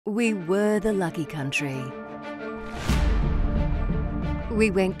We were the lucky country.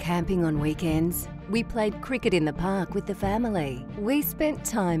 We went camping on weekends. We played cricket in the park with the family. We spent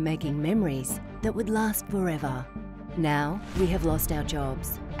time making memories that would last forever. Now we have lost our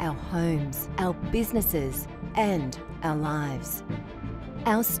jobs, our homes, our businesses, and our lives.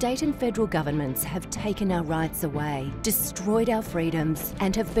 Our state and federal governments have taken our rights away, destroyed our freedoms,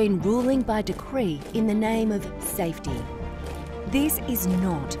 and have been ruling by decree in the name of safety. This is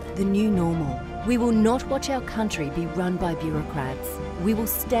not the new normal. We will not watch our country be run by bureaucrats. We will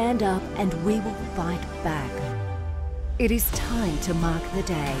stand up and we will fight back. It is time to mark the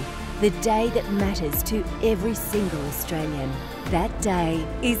day that matters to every single Australian. That day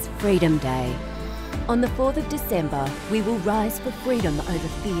is Freedom Day. On the 4th of December, we will rise for freedom over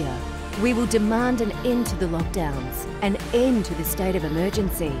fear. We will demand an end to the lockdowns, an end to the state of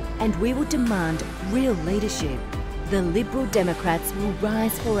emergency, and we will demand real leadership. The Liberal Democrats will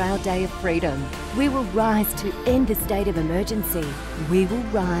rise for our day of freedom. We will rise to end the state of emergency. We will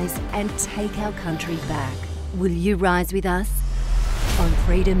rise and take our country back. Will you rise with us on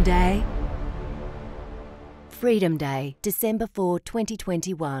Freedom Day? Freedom Day, December 4,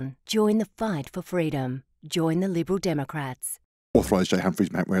 2021. Join the fight for freedom. Join the Liberal Democrats. Authorised J.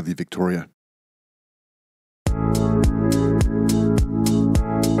 Humphreys, Mount Waverley, Victoria.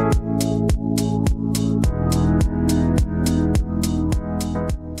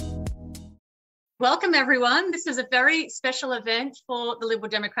 Welcome everyone. This is a very special event for the Liberal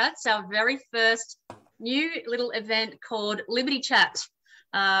Democrats, our very first new little event called Liberty Chat,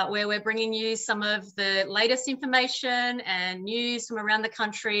 where we're bringing you some of the latest information and news from around the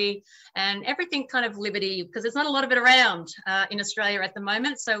country and everything kind of liberty, because there's not a lot of it around in Australia at the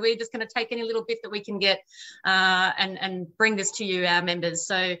moment. So we're just going to take any little bit that we can get and bring this to you, our members.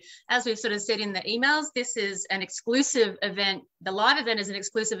 So as we've sort of said in the emails, this is an exclusive event. The live event is an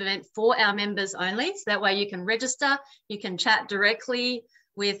exclusive event for our members only. So that way you can register, you can chat directly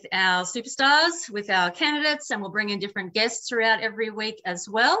with our superstars, with our candidates, and we'll bring in different guests throughout every week as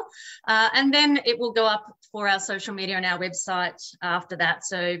well. And then it will go up for our social media and our website after that.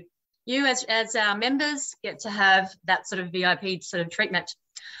 So you as our members get to have that sort of VIP sort of treatment.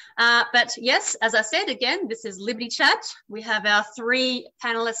 But yes, as I said, again, this is Liberty Chat. We have our three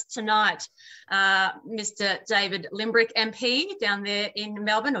panellists tonight. Mr. David Limbrick MP down there in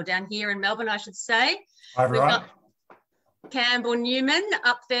Melbourne, or down here in Melbourne, I should say. Hi, everyone. We've got Campbell Newman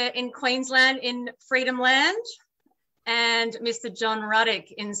up there in Queensland in Freedom Land, and Mr. John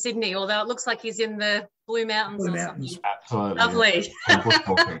Ruddick in Sydney, although it looks like he's in the Blue Mountains or something. Absolutely.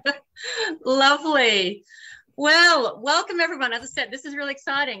 Lovely. Lovely. Well, welcome everyone. As I said, this is really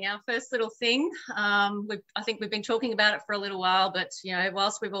exciting, our first little thing. I think we've been talking about it for a little while, but you know,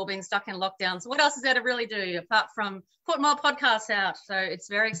 whilst we've all been stuck in lockdowns, what else is there to really do apart from put more podcasts out? So it's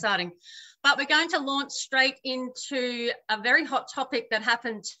very exciting. But we're going to launch straight into a very hot topic that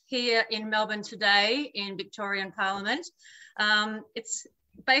happened here in Melbourne today in Victorian Parliament. It's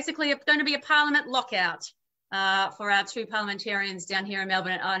basically going to be a Parliament lockout for our two parliamentarians down here in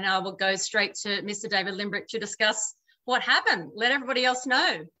Melbourne. And I will go straight to Mr. David Limbrick to discuss what happened. Let everybody else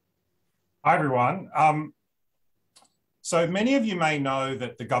know. Hi, everyone. So many of you may know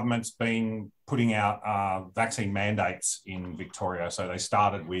that the government's been putting out vaccine mandates in Victoria. So they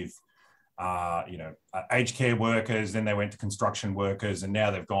started with aged care workers, then they went to construction workers, and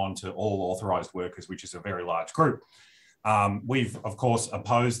now they've gone to all authorised workers, which is a very large group. We've, of course,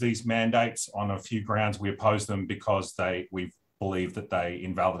 opposed these mandates on a few grounds. We oppose them because we believe that they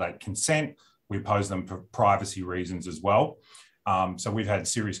invalidate consent. We oppose them for privacy reasons as well. So we've had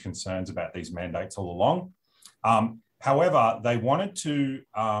serious concerns about these mandates all along. However, they wanted to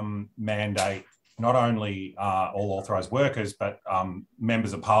mandate not only all authorised workers, but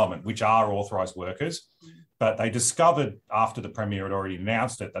members of Parliament, which are authorised workers. But they discovered after the Premier had already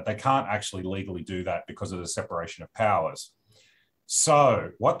announced it that they can't actually legally do that because of the separation of powers.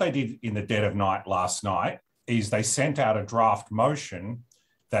 So what they did in the dead of night last night is they sent out a draft motion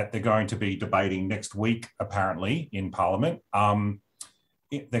that they're going to be debating next week, apparently, in Parliament. They're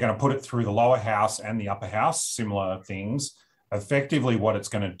going to put it through the lower house and the upper house, similar things. Effectively, what it's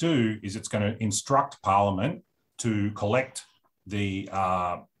going to do is it's going to instruct Parliament to collect the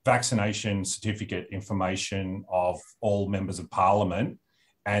vaccination certificate information of all members of Parliament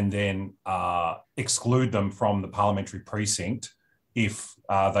and then exclude them from the parliamentary precinct if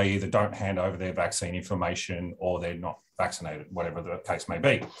they either don't hand over their vaccine information or they're not vaccinated, whatever the case may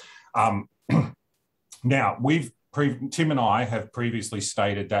be. Now, Tim and I have previously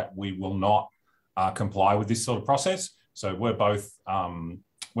stated that we will not comply with this sort of process. So we're both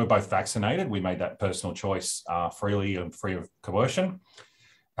vaccinated. We made that personal choice freely and free of coercion.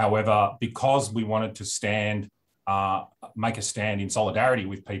 However, because we wanted to make a stand in solidarity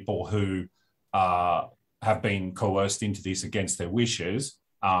with people who have been coerced into this against their wishes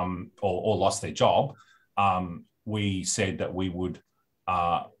or lost their job, we said that we would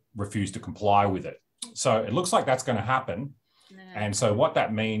refuse to comply with it. So it looks like that's going to happen. Yeah. And so what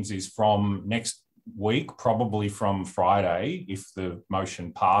that means is from next week, probably from Friday, if the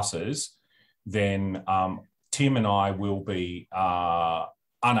motion passes, then Tim and I will be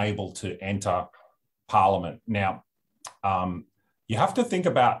unable to enter Parliament. Now, you have to think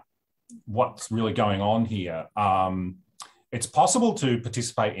about what's really going on here. It's possible to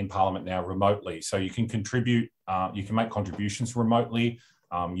participate in Parliament now remotely. So you can contribute, you can make contributions remotely,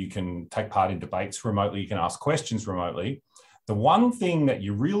 you can take part in debates remotely, you can ask questions remotely. The one thing that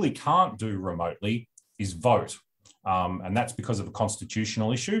you really can't do remotely is vote. And that's because of a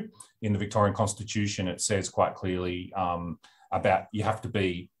constitutional issue. In the Victorian Constitution, it says quite clearly about you have to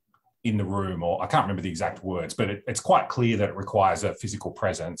be in the room, or I can't remember the exact words, but it's quite clear that it requires a physical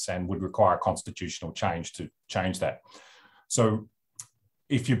presence and would require a constitutional change to change that. So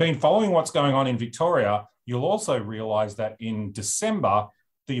if you've been following what's going on in Victoria, you'll also realise that in December,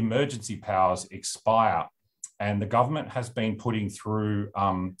 the emergency powers expire, and the government has been putting through,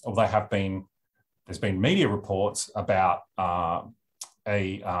 there's been media reports about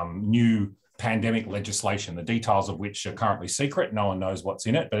new pandemic legislation, the details of which are currently secret. No one knows what's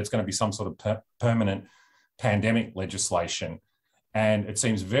in it, but it's going to be some sort of permanent pandemic legislation. And it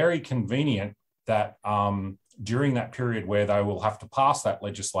seems very convenient that during that period where they will have to pass that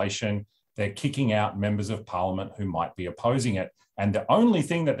legislation, they're kicking out members of Parliament who might be opposing it. And the only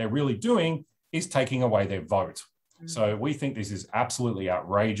thing that they're really doing is taking away their vote. Mm-hmm. So we think this is absolutely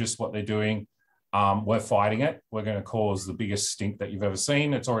outrageous what they're doing. We're fighting it. We're going to cause the biggest stink that you've ever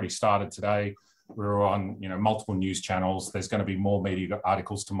seen. It's already started today. We're on, multiple news channels. There's going to be more media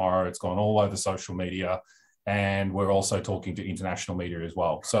articles tomorrow. It's gone all over social media. And we're also talking to international media as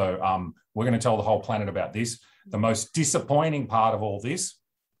well. So we're going to tell the whole planet about this. The most disappointing part of all this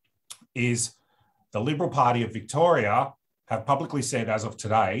is the Liberal Party of Victoria have publicly said as of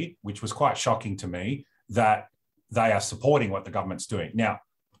today, which was quite shocking to me, that they are supporting what the government's doing. Now,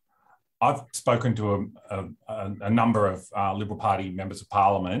 I've spoken to a number of Liberal Party members of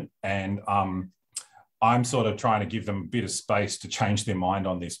Parliament, and I'm sort of trying to give them a bit of space to change their mind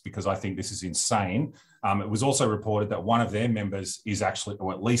on this, because I think this is insane. It was also reported that one of their members is actually,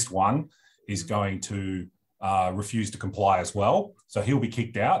 or at least one, is going to refuse to comply as well. So he'll be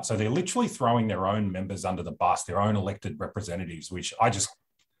kicked out. So they're literally throwing their own members under the bus, their own elected representatives, which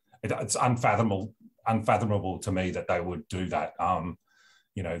it's unfathomable to me that they would do that.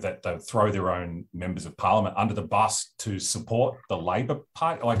 That they throw their own members of Parliament under the bus to support the Labor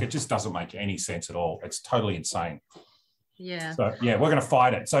Party. Like, it just doesn't make any sense at all. It's totally insane. Yeah. So, yeah, we're going to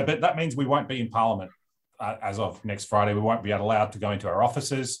fight it. So, but that means we won't be in Parliament as of next Friday. We won't be allowed to go into our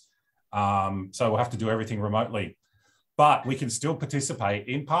offices. So we'll have to do everything remotely. But we can still participate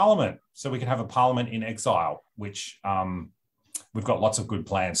in Parliament. So we can have a Parliament in exile, which we've got lots of good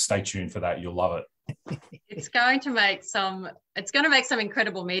plans. Stay tuned for that. You'll love it. It's going to make some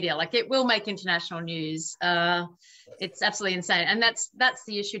incredible media. Like, it will make international news. It's absolutely insane. And that's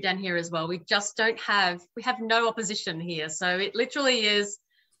the issue down here as well. We have no opposition here. So it literally is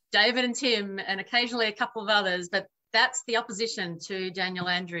David and Tim and occasionally a couple of others, but that's the opposition to Daniel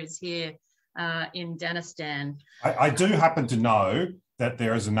Andrews here in Danistan. I do happen to know that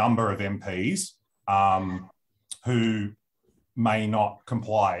there is a number of MPs who may not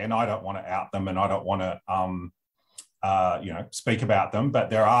comply, and I don't want to out them, and I don't want to, speak about them. But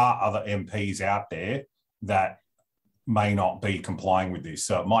there are other MPs out there that may not be complying with this,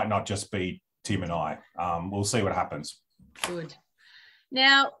 so it might not just be Tim and I. We'll see what happens. Good.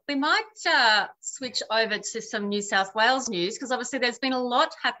 Now we might switch over to some New South Wales news, because obviously there's been a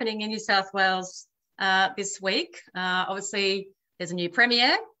lot happening in New South Wales this week. Obviously, there's a new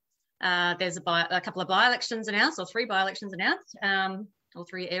premier. There's a couple of by-elections announced, or 3 by-elections announced, or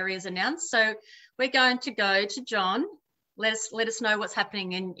 3 areas announced. So we're going to go to John. Let us know what's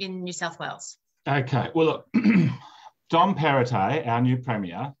happening in New South Wales. Okay. Well, look, Dom Perrottet, our new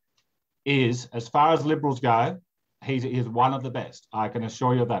premier, is, as far as Liberals go, he's one of the best. I can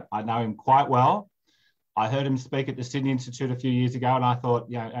assure you of that. I know him quite well. I heard him speak at the Sydney Institute a few years ago, and I thought,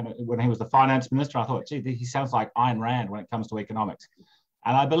 and when he was the finance minister, I thought, gee, he sounds like Ayn Rand when it comes to economics.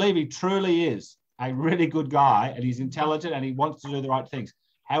 And I believe he truly is a really good guy, and he's intelligent, and he wants to do the right things.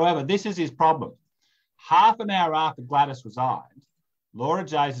 However, this is his problem. Half an hour after Gladys resigned, Laura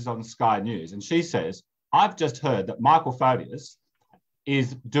Jays is on Sky News, and she says, I've just heard that Michael Photius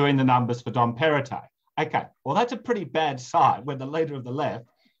is doing the numbers for Dom Perrottet. Okay, well, that's a pretty bad sign when the leader of the left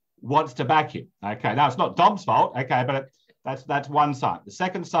wants to back him. Okay, now it's not Dom's fault. Okay, but that's one sign. The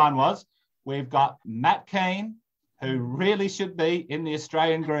second sign was we've got Matt Keane, who really should be in the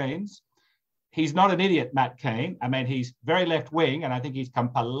Australian Greens. He's not an idiot, Matt Keane. I mean, he's very left wing, and I think he's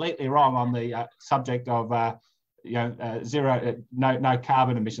completely wrong on the subject of no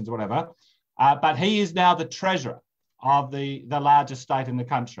carbon emissions or whatever. But he is now the treasurer of the largest state in the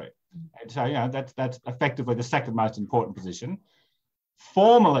country. And so, that's effectively the second most important position.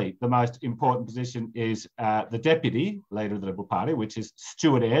 Formally, the most important position is the deputy leader of the Liberal Party, which is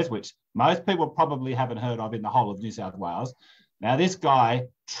Stuart Ayres, which most people probably haven't heard of in the whole of New South Wales. Now, this guy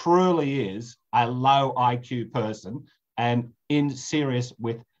truly is a low IQ person and in serious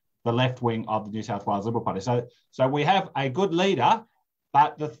with the left wing of the New South Wales Liberal Party. So we have a good leader,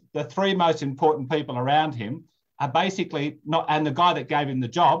 but the three most important people around him are basically not, and the guy that gave him the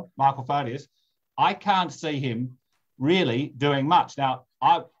job, Michael Photius, I can't see him really doing much. Now,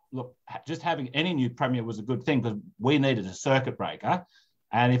 just having any new premier was a good thing because we needed a circuit breaker.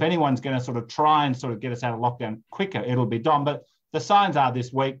 And if anyone's going to sort of try and sort of get us out of lockdown quicker, it'll be Dom. But the signs are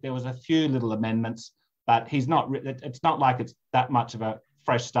this week, there was a few little amendments, but it's not like it's that much of a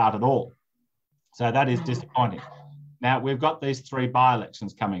fresh start at all. So that is disappointing. Now, we've got these three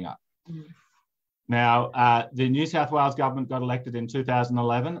by-elections coming up. Now, the New South Wales government got elected in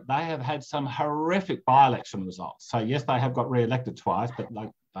 2011. They have had some horrific by-election results. So yes, they have got re-elected twice, but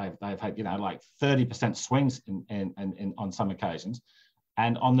they've had, like 30% swings on some occasions.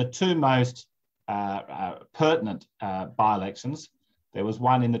 And on the two most pertinent by-elections, there was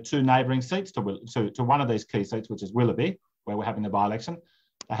one in the two neighbouring seats to one of these key seats, which is Willoughby, where we're having the by-election.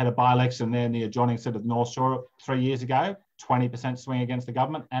 They had a by-election there in the adjoining seat of North Shore 3 years ago, 20% swing against the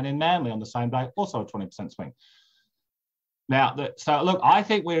government, and in Manly on the same day, also a 20% swing. Now, so look, I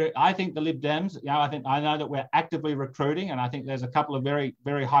think the Lib Dems, I know that we're actively recruiting, and I think there's a couple of very,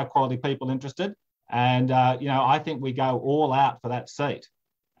 very high quality people interested, and I think we go all out for that seat.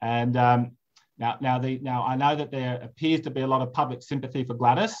 And now I know that there appears to be a lot of public sympathy for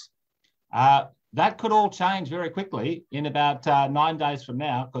Gladys. That could all change very quickly in about 9 days from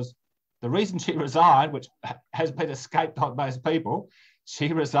now, because the reason she resigned, which has been escaped on most people,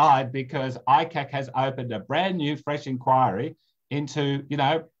 she resigned because ICAC has opened a brand new, fresh inquiry into,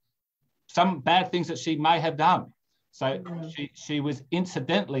 some bad things that she may have done. So she was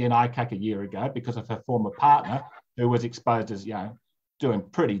incidentally in ICAC a year ago because of her former partner, who was exposed as, doing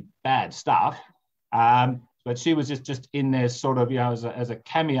pretty bad stuff. But she was just in there sort of, as a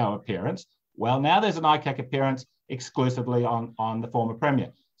cameo appearance. Well, now there's an ICAC appearance exclusively on the former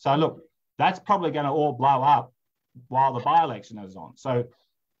Premier. So look, that's probably going to all blow up while the by-election is on. So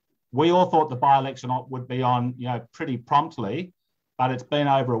we all thought the by-election would be on, pretty promptly, but it's been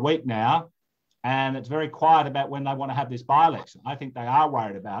over a week now, and it's very quiet about when they want to have this by-election. I think they are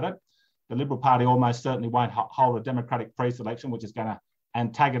worried about it. The Liberal Party almost certainly won't hold a democratic pre-selection, which is going to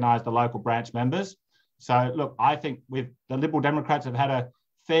antagonise the local branch members. So look, I think the Liberal Democrats have had a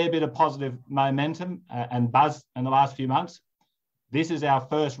fair bit of positive momentum and buzz in the last few months. This is our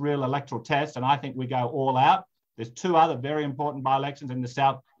first real electoral test, and I think we go all out. There's two other very important by-elections in the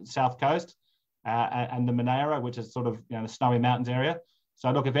south coast and the Monaro, which is sort of the Snowy Mountains area. So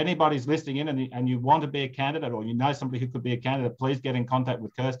look, if anybody's listening in and you want to be a candidate, or somebody who could be a candidate, please get in contact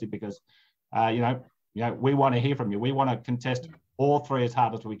with Kirsty, because we want to hear from you. We want to contest all three as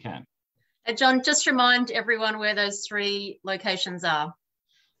hard as we can. John, just remind everyone where those three locations are.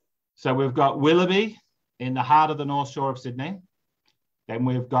 So we've got Willoughby in the heart of the North Shore of Sydney. Then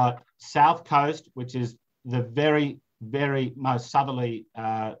we've got South Coast, which is the very, very most southerly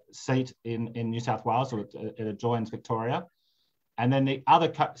seat in New South Wales, so it adjoins Victoria. And then the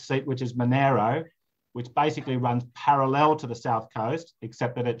other seat, which is Monaro, which basically runs parallel to the South Coast,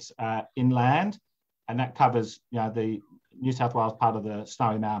 except that it's inland, and that covers the New South Wales part of the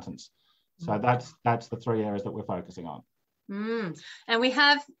Snowy Mountains. So that's the three areas that we're focusing on. And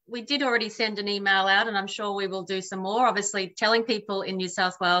we did already send an email out, and I'm sure we will do some more, obviously telling people in New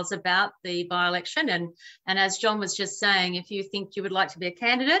South Wales about the by-election. And as John was just saying, if you think you would like to be a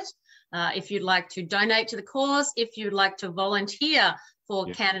candidate, if you'd like to donate to the cause, if you'd like to volunteer for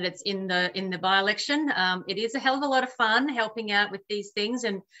candidates in the by-election, it is a hell of a lot of fun helping out with these things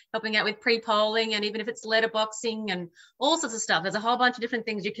and helping out with pre-polling, and even if it's letterboxing and all sorts of stuff. There's a whole bunch of different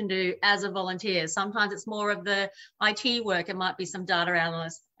things you can do as a volunteer. Sometimes it's more of the IT work. It might be some data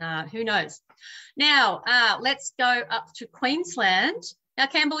analyst. Who knows? Now, let's go up to Queensland. Now,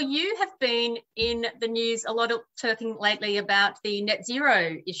 Campbell, you have been in the news a lot of talking lately about the net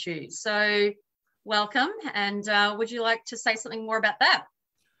zero issue. So welcome. And would you like to say something more about that?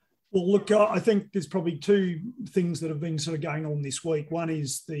 Well, look, I think there's probably two things that have been sort of going on this week. One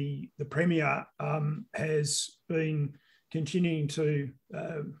is the Premier has been continuing to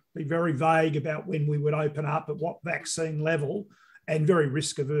be very vague about when we would open up, at what vaccine level, and very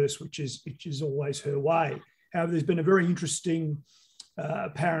risk averse, which is always her way. However, there's been a very interesting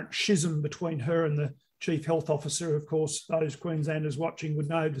apparent schism between her and the Chief Health Officer. Of course, those Queenslanders watching would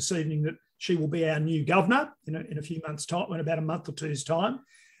know this evening that she will be our new governor in a few months' time, in about a month or two's time.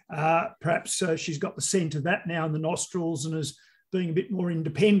 Perhaps she's got the scent of that now in the nostrils and is being a bit more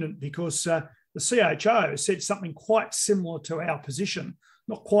independent, because the CHO said something quite similar to our position,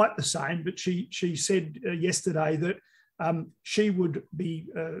 not quite the same, but she said yesterday that she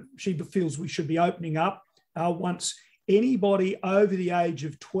feels we should be opening up once anybody over the age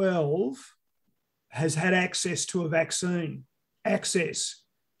of 12 has had access to a vaccine. Access.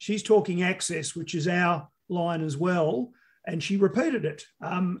 She's talking access, which is our line as well. And she repeated it.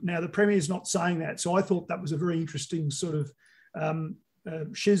 Now, the Premier's not saying that. So I thought that was a very interesting sort of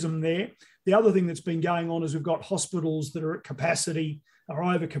schism there. The other thing that's been going on is we've got hospitals that are at capacity, are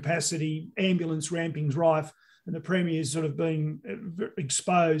over capacity, ambulance ramping's rife, and the Premier's sort of been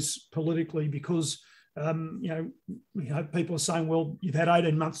exposed politically because, people are saying, well, you've had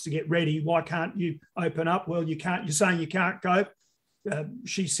 18 months to get ready. Why can't you open up? Well, you can't. You're saying you can't go.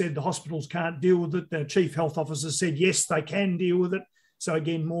 She said the hospitals can't deal with it. The Chief Health Officer said, yes, they can deal with it. So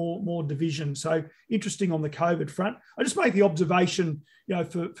again, more division. So interesting on the COVID front. I just make the observation,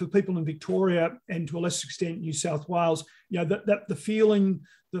 for people in Victoria and to a lesser extent New South Wales, that the feeling,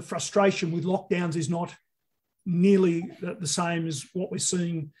 the frustration with lockdowns is not nearly the same as what we're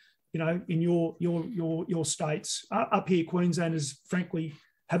seeing, in your states. Up here, Queenslanders, frankly,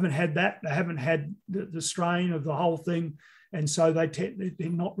 haven't had that. They haven't had the strain of the whole thing. And so they're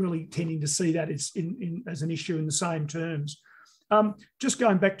not really tending to see that as an issue in the same terms. Just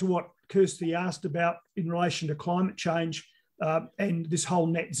going back to what Kirsty asked about in relation to climate change and this whole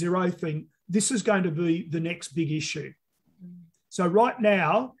net zero thing, this is going to be the next big issue. So right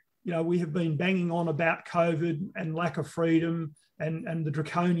now, we have been banging on about COVID and lack of freedom and the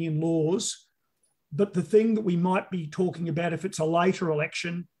draconian laws. But the thing that we might be talking about if it's a later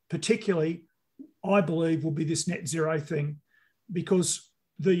election, particularly, I believe, will be this net zero thing, because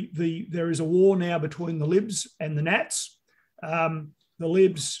there is a war now between the Libs and the Nats. The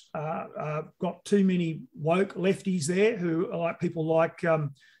Libs got too many woke lefties there who are like people like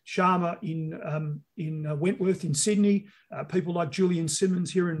Sharma in Wentworth in Sydney, people like Julian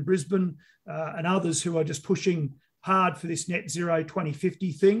Simmons here in Brisbane, and others who are just pushing hard for this net zero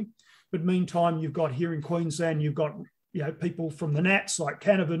 2050 thing. But meantime, you've got here in Queensland, you've got people from the Nats like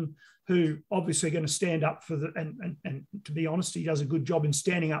Canavan, who obviously are going to stand up for and to be honest, he does a good job in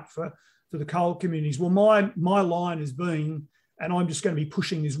standing up for the coal communities. Well, my line has been, and I'm just going to be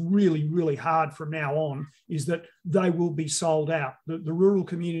pushing this really, really hard from now on, is that they will be sold out. The rural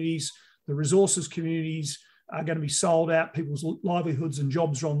communities, the resources communities are going to be sold out. People's livelihoods and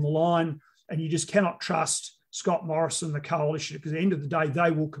jobs are on the line, and you just cannot trust Scott Morrison, the coalition, because at the end of the day,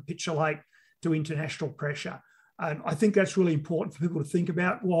 they will capitulate to international pressure. I think that's really important for people to think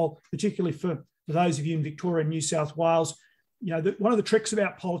about, while particularly for those of you in Victoria and New South Wales, one of the tricks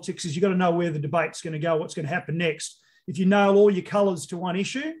about politics is you've got to know where the debate's going to go, what's going to happen next. If you nail all your colours to one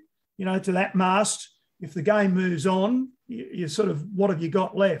issue, to that mast, if the game moves on, you sort of, what have you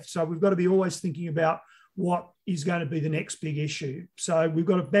got left? So we've got to be always thinking about what is going to be the next big issue. So we've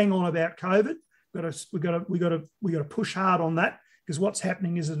got to bang on about COVID. We've got to push hard on that, because what's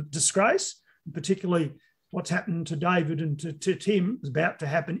happening is a disgrace, and particularly what's happened to David and to Tim is about to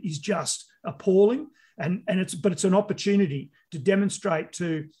happen is just appalling. But it's an opportunity to demonstrate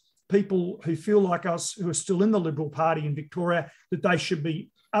to people who feel like us, who are still in the Liberal Party in Victoria, that they should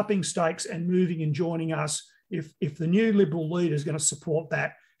be upping stakes and moving and joining us. If the new Liberal leader is going to support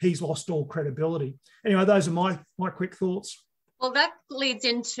that, he's lost all credibility. Anyway, those are my quick thoughts. Well, that leads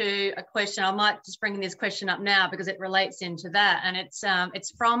into a question. I might just bring this question up now because it relates into that. And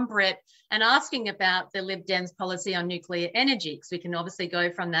it's from Brett, and asking about the Lib Dems policy on nuclear energy, because we can obviously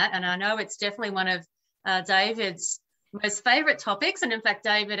go from that. And I know it's definitely one of David's most favourite topics. And in fact,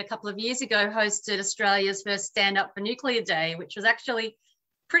 David, a couple of years ago, hosted Australia's first Stand Up for Nuclear Day, which was actually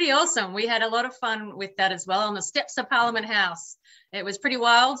pretty awesome. We had a lot of fun with that as well on the steps of Parliament House. It was pretty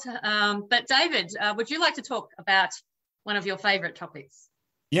wild. But David, would you like to talk about one of your favourite topics?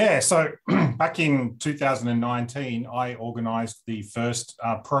 Yeah, so back in 2019, I organised the first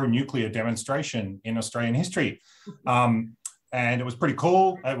pro-nuclear demonstration in Australian history. And it was pretty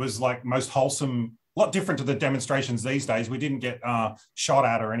cool. It was like most wholesome lot different to the demonstrations these days. We didn't get shot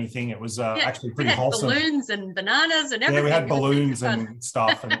at or anything. It was actually pretty wholesome. Balloons and bananas and everything. Yeah, we had balloons and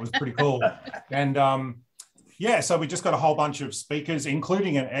stuff, and it was pretty cool. And yeah, so we just got a whole bunch of speakers,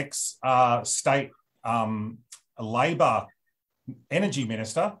 including an ex-state Labor energy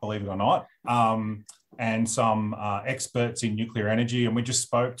minister, believe it or not, and some experts in nuclear energy. And we just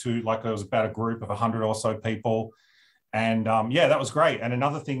spoke to, like, there was about a group of 100 or so people. And yeah, that was great. And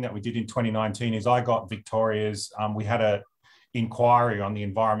another thing that we did in 2019 is I got Victoria's, we had an inquiry on the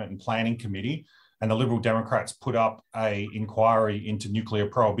Environment and Planning Committee, and the Liberal Democrats put up an inquiry into nuclear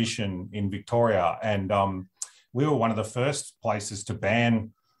prohibition in Victoria. And we were one of the first places to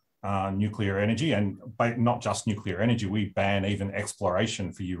ban nuclear energy, and not just nuclear energy, we ban even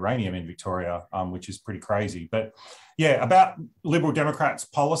exploration for uranium in Victoria, which is pretty crazy. But yeah, about Liberal Democrats'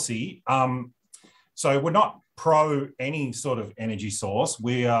 policy. So we're not pro any sort of energy source.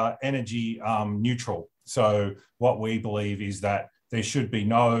 We are energy neutral. So what we believe is that there should be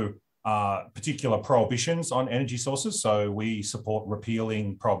no particular prohibitions on energy sources. So we support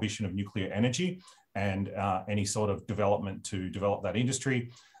repealing prohibition of nuclear energy and any sort of development to develop that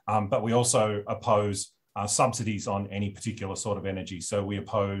industry. But we also oppose subsidies on any particular sort of energy. So we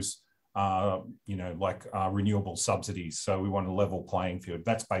oppose, you know, like renewable subsidies. So we want a level playing field.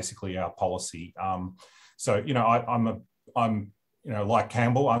 That's basically our policy. So, you know, I'm, you know, like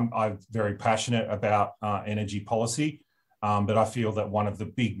Campbell, I'm very passionate about energy policy. But I feel that one of the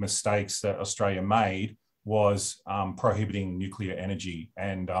big mistakes that Australia made was prohibiting nuclear energy.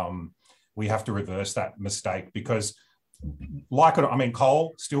 And we have to reverse that mistake, because like, I mean,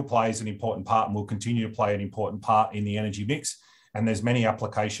 coal still plays an important part and will continue to play an important part in the energy mix. And there's many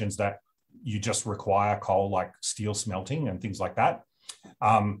applications that you just require coal, like steel smelting and things like that.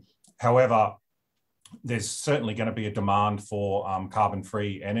 However, there's certainly going to be a demand for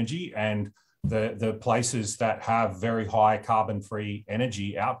carbon-free energy, and the places that have very high carbon-free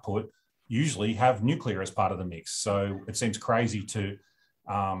energy output usually have nuclear as part of the mix. So it seems crazy to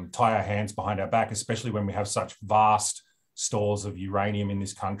tie our hands behind our back, especially when we have such vast stores of uranium in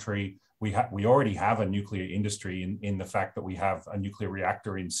this country. We already have a nuclear industry in the fact that we have a nuclear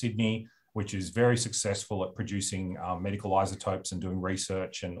reactor in Sydney, which is very successful at producing medical isotopes and doing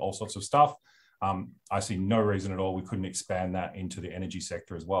research and all sorts of stuff. I see no reason at all we couldn't expand that into the energy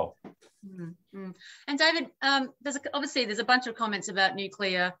sector as well. Mm-hmm. And David, obviously there's a bunch of comments about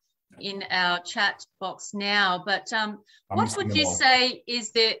nuclear in our chat box now, but what would you say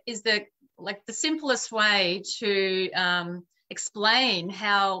is the like the simplest way to explain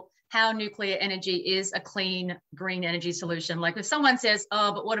how nuclear energy is a clean green energy solution? Like if someone says,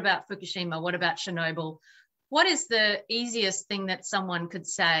 oh, but what about Fukushima? What about Chernobyl? What is the easiest thing that someone could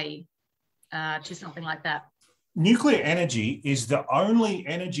say to something like that? Nuclear energy is the only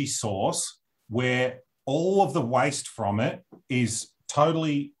energy source where all of the waste from it is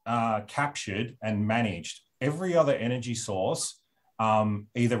totally captured and managed. Every other energy source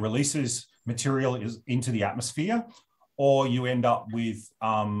either releases material into the atmosphere, or you end up with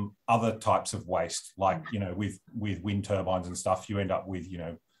other types of waste, like, you know, with wind turbines and stuff, you end up with, you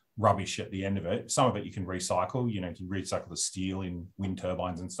know, rubbish at the end of it. Some of it you can recycle, you know, you can recycle the steel in wind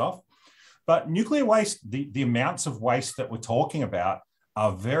turbines and stuff. But nuclear waste, the amounts of waste that we're talking about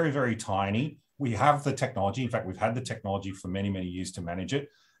are very, very tiny. We have the technology. In fact, we've had the technology for many, many years to manage it.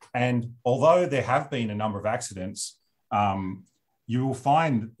 And although there have been a number of accidents, you will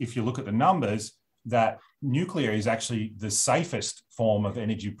find, if you look at the numbers, that nuclear is actually the safest form of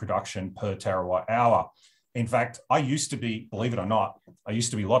energy production per terawatt hour. In fact, I used to be, believe it or not, I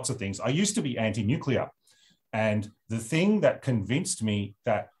used to be lots of things. I used to be anti-nuclear. And the thing that convinced me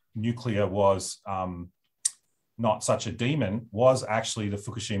that nuclear was not such a demon was actually the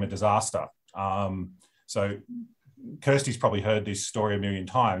Fukushima disaster. So Kirsty's probably heard this story a million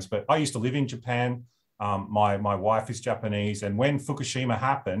times, but I used to live in Japan. My wife is Japanese. And when Fukushima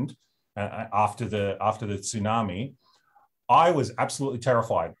happened, after the tsunami, I was absolutely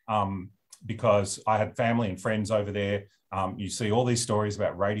terrified because I had family and friends over there. You see all these stories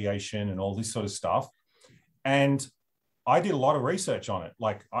about radiation and all this sort of stuff. And I did a lot of research on it.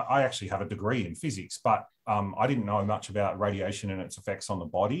 Like I actually have a degree in physics, but I didn't know much about radiation and its effects on the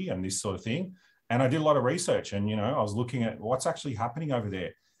body and this sort of thing. And I did a lot of research, and, you know, I was looking at what's actually happening over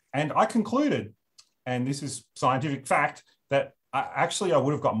there. And I concluded, and this is scientific fact, that I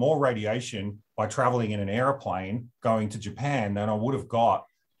would have got more radiation by traveling in an airplane going to Japan than I would have got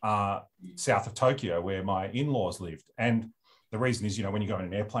south of Tokyo, where my in-laws lived. And the reason is, you know, when you go in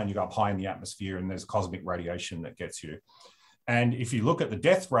an airplane, you go up high in the atmosphere and there's cosmic radiation that gets you. And if you look at the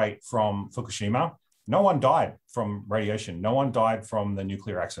death rate from Fukushima, no one died from radiation. No one died from the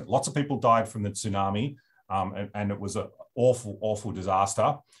nuclear accident. Lots of people died from the tsunami, and it was an awful, awful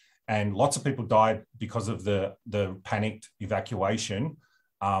disaster. And lots of people died because of the panicked evacuation,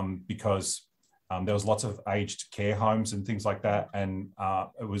 because there was lots of aged care homes and things like that. And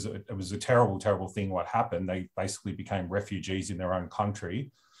it was a terrible, terrible thing what happened. They basically became refugees in their own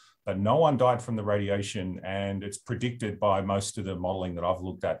country. But no one died from the radiation, and it's predicted by most of the modelling that I've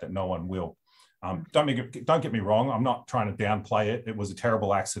looked at that no one will. Don't get me wrong. I'm not trying to downplay it. It was a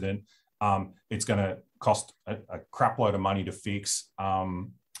terrible accident. It's going to cost a crap load of money to fix, and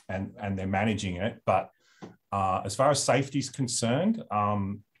they're managing it. But as far as safety is concerned,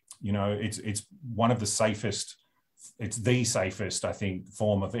 you know, it's one of the safest. It's the safest, I think,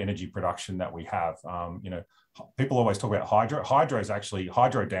 form of energy production that we have. You know, people always talk about hydro.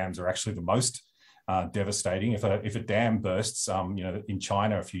 Hydro dams are actually the most devastating. If a dam bursts, you know, in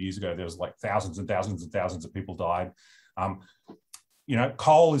China a few years ago, there was like thousands and thousands and thousands of people died. You know,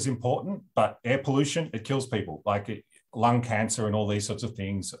 coal is important, but air pollution, it kills people. Like lung cancer and all these sorts of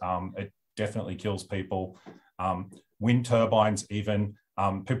things, it definitely kills people. Wind turbines, even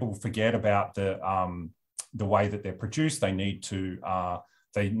people forget about the way that they're produced. They need to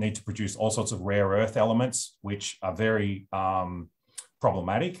produce all sorts of rare earth elements, which are very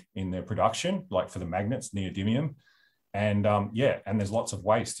problematic in their production, like for the magnets, neodymium. And yeah, and there's lots of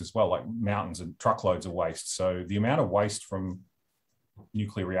waste as well, like mountains and truckloads of waste. So the amount of waste from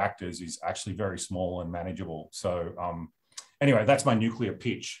nuclear reactors is actually very small and manageable. So anyway, that's my nuclear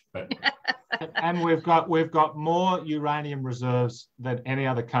pitch. But and we've got more uranium reserves than any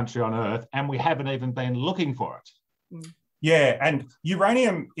other country on Earth, and we haven't even been looking for it. Yeah, and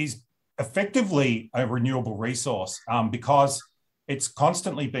uranium is effectively a renewable resource because it's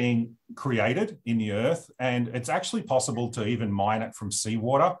constantly being created in the Earth, and it's actually possible to even mine it from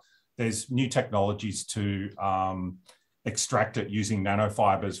seawater. There's new technologies to extract it using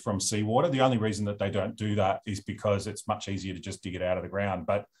nanofibers from seawater. The only reason that they don't do that is because it's much easier to just dig it out of the ground.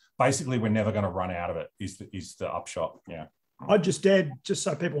 But basically, we're never going to run out of it, is the upshot. Yeah. I'd just add, just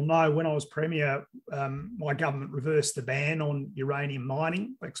so people know, when I was Premier, my government reversed the ban on uranium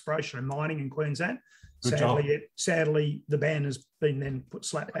mining, exploration and mining in Queensland. Sadly, the ban has been then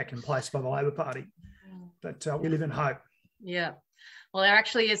slapped back in place by the Labor Party. But we live in hope. Yeah. Well, there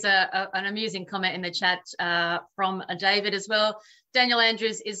actually is an amusing comment in the chat from David as well. Daniel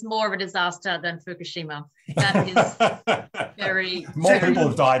Andrews is more of a disaster than Fukushima. That is very... More people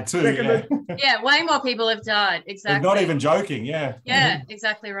have died too. Yeah. Yeah, way more people have died. Exactly. They're not even joking, yeah. Yeah,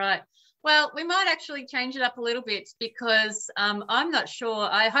 exactly right. Well, we might actually change it up a little bit because I'm not sure.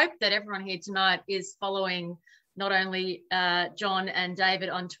 I hope that everyone here tonight is following not only John and David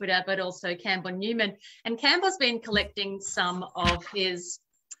on Twitter, but also Campbell Newman. And Campbell's been collecting some of his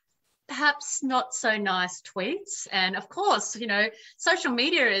perhaps not so nice tweets. And of course, you know, social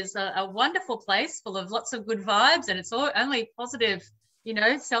media is a wonderful place full of lots of good vibes, and it's all only positive, you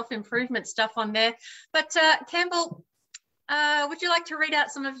know, self-improvement stuff on there. But Campbell, would you like to read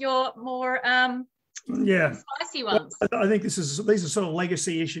out some of your more spicy ones? Well, I think these are sort of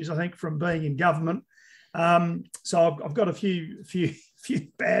legacy issues, I think, from being in government. So I've got a few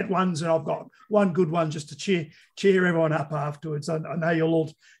bad ones, and I've got one good one just to cheer everyone up afterwards. I know you'll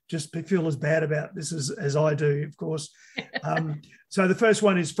all just feel as bad about this as I do, of course. So the first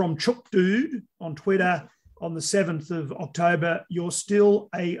one is from Chook Dude on Twitter on the 7th of October. You're still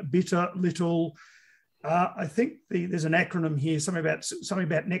a bitter little... I think there's an acronym here, something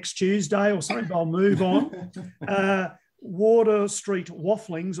about next Tuesday or something, but I'll move on. Water Street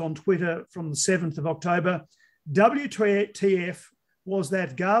Wafflings on Twitter from the 7th of October. WTF was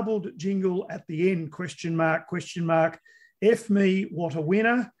that garbled jingle at the end, question mark. F me, what a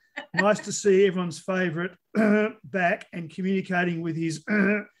winner. Nice to see everyone's favourite back and communicating with his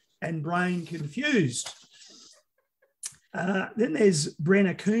and brain confused. Then there's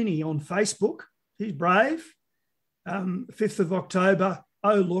Brenna Cooney on Facebook. He's brave. 5th of October.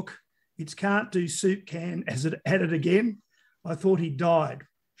 Oh, look, it's can't do soup can as it at it again. I thought he died.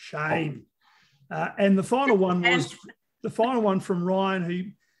 Shame. And the final one from Ryan, who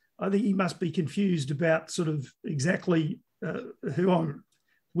I think he must be confused about sort of exactly who I'm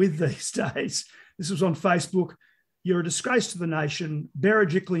with these days. This was on Facebook. You're a disgrace to the nation.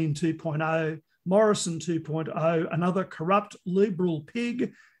 Berejiklian 2.0, Morrison 2.0, another corrupt liberal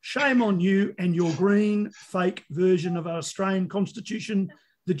pig. Shame on you and your green fake version of our Australian constitution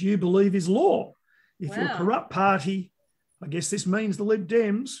that you believe is law. If you're a corrupt party, I guess this means the Lib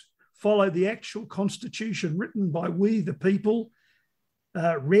Dems follow the actual constitution written by we the people,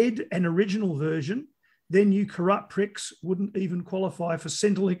 read an original version, then you corrupt pricks wouldn't even qualify for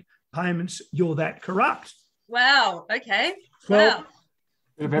Centrelink payments, you're that corrupt. Wow. Okay. Well,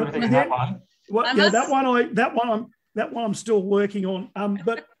 wow. Of everything in that one. Well, yeah, that one I'm still working on.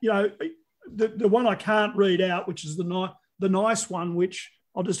 But you know, the one I can't read out, which is the nice one, which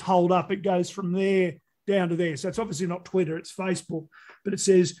I'll just hold up. It goes from there down to there. So it's obviously not Twitter, it's Facebook. But it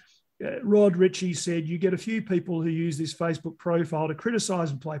says, Rod Ritchie said, you get a few people who use this Facebook profile to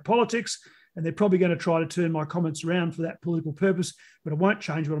criticise and play politics, and they're probably going to try to turn my comments around for that political purpose, but it won't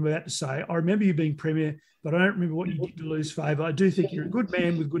change what I'm about to say. I remember you being Premier, but I don't remember what you did to lose favour. I do think you're a good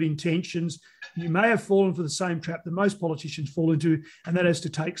man with good intentions. You may have fallen for the same trap that most politicians fall into, and that is to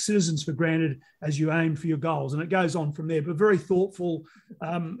take citizens for granted as you aim for your goals. And it goes on from there, but very thoughtful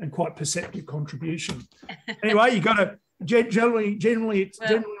and quite perceptive contribution. Anyway, you got to generally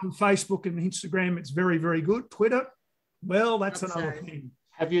on Facebook and Instagram, it's very, very good. Twitter, well, that's another thing.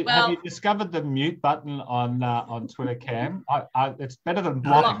 Have you discovered the mute button on Twitter, Cam? It's better than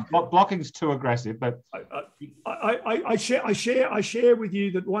blocking. Blocking's too aggressive, but I share with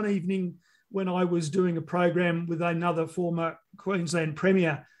you that one evening when I was doing a program with another former Queensland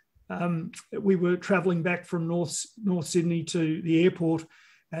Premier, we were travelling back from North Sydney to the airport,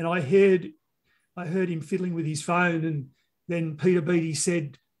 and I heard him fiddling with his phone, and then Peter Beattie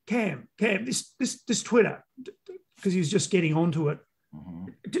said, "Cam, this Twitter," because he was just getting onto it. Mm-hmm.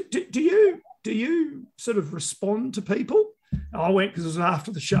 Do you sort of respond to people? I went, because it was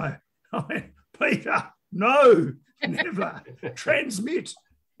after the show. I went, Peter, no, never. Transmit.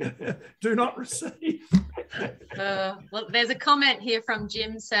 Do not receive. Well, there's a comment here from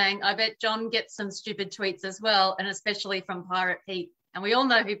Jim saying, I bet John gets some stupid tweets as well, and especially from Pirate Pete. And we all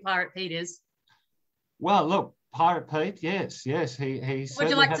know who Pirate Pete is. Well, look, Pirate Pete, yes. He would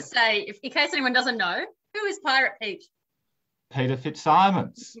you like to say, in case anyone doesn't know, who is Pirate Pete? Peter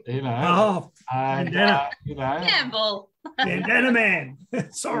Fitzsimons, you know. And, you know. Campbell. Bandana man.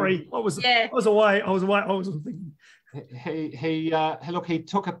 Sorry, I was away. I wasn't thinking. He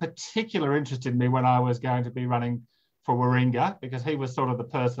took a particular interest in me when I was going to be running for Warringah, because he was sort of the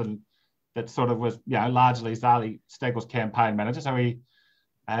person that sort of was, you know, largely Zali Steggall's campaign manager.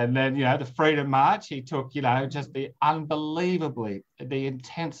 And then, you know, the Freedom March, he took, you know, just the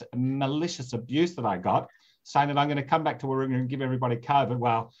intense, malicious abuse that I got, saying that I'm going to come back to Warringah and give everybody COVID.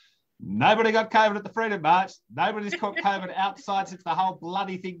 Well, nobody got COVID at the Freedom March. Nobody's caught COVID outside since the whole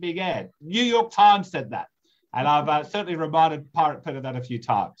bloody thing began. New York Times said that. And I've certainly reminded Pirate Pete of that a few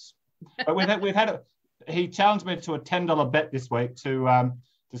times. But he challenged me to a $10 bet this week to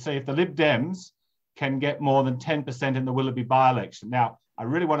see if the Lib Dems can get more than 10% in the Willoughby by-election. Now, I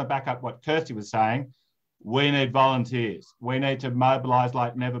really want to back up what Kirsty was saying. We need volunteers. We need to mobilise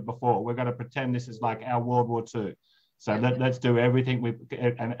like never before. We're going to pretend this is like our World War II. So let's do everything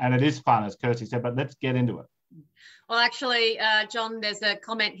and it is fun, as Kirsty said, but let's get into it. Well, actually, John, there's a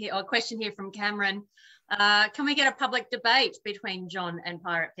comment here, or a question here from Cameron. Can we get a public debate between John and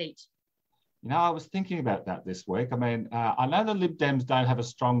Pirate Pete? You know, I was thinking about that this week. I mean, I know the Lib Dems don't have a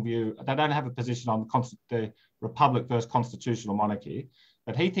strong view. They don't have a position on the Republic versus constitutional monarchy,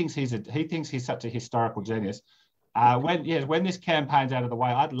 but he thinks he's such a historical genius. When this campaign's out of the way,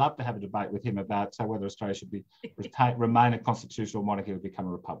 I'd love to have a debate with him about whether Australia should remain a constitutional monarchy or become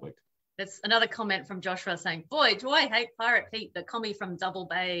a republic. That's another comment from Joshua saying, boy, do I hate Pirate Pete, the commie from Double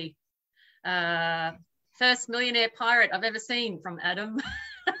Bay. First millionaire pirate I've ever seen, from Adam.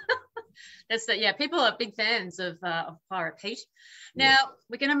 People are big fans of Pirate Pete. Now,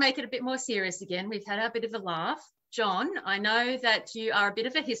 we're going to make it a bit more serious again. We've had a bit of a laugh. John, I know that you are a bit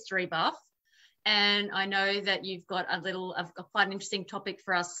of a history buff, and I know that you've got quite an interesting topic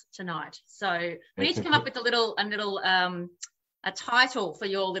for us tonight. So we need to come up with a title for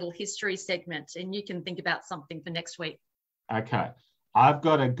your little history segment, and you can think about something for next week. Okay. I've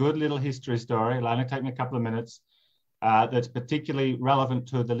got a good little history story. It'll only take me a couple of minutes. That's particularly relevant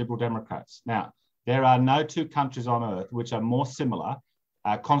to the Liberal Democrats. Now, there are no two countries on earth which are more similar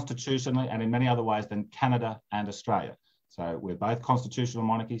constitutionally and in many other ways than Canada and Australia. So we're both constitutional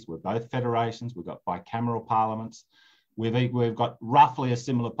monarchies, we're both federations, we've got bicameral parliaments, we've got roughly a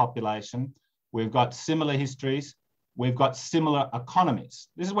similar population, we've got similar histories, we've got similar economies.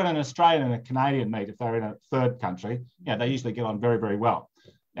 This is when an Australian and a Canadian meet, if they're in a third country, they usually get on very, very well.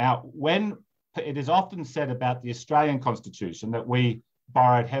 Now, when it is often said about the Australian Constitution that we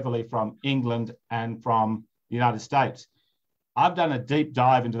borrowed heavily from England and from the United States, I've done a deep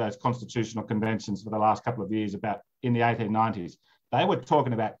dive into those constitutional conventions for the last couple of years in the 1890s. They were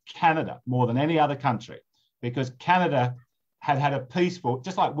talking about Canada more than any other country, because Canada had a peaceful,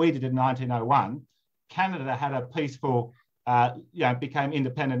 just like we did in 1901, Canada had a peaceful, became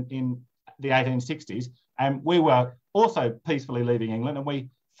independent in the 1860s, and we were also peacefully leaving England, and we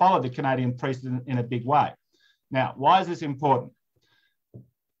followed the Canadian precedent in a big way. Now, why is this important?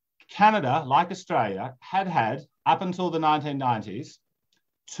 Canada, like Australia, had up until the 1990s,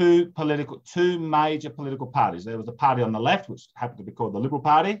 two major political parties. There was a party on the left, which happened to be called the Liberal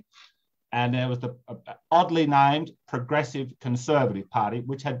Party, and there was the oddly named Progressive Conservative Party,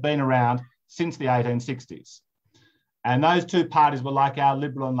 which had been around since the 1860s. And those two parties were like our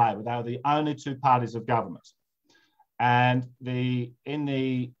Liberal and Labor. They were the only two parties of government. And in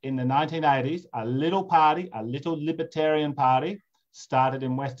the 1980s, a little party, a little libertarian party, started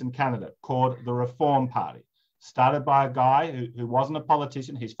in Western Canada called the Reform Party. Started by a guy who wasn't a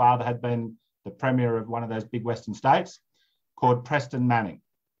politician. His father had been the premier of one of those big Western states, called Preston Manning.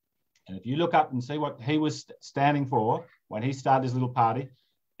 And if you look up and see what he was standing for when he started his little party,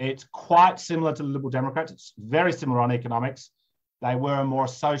 it's quite similar to the Liberal Democrats. It's very similar on economics. They were a more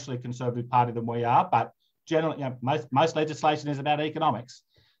socially conservative party than we are, but generally, you know, most legislation is about economics.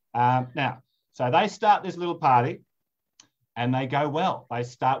 Now, so they start this little party and they go well. They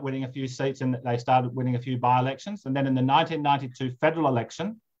start winning a few seats and they started winning a few by-elections. And then in the 1992 federal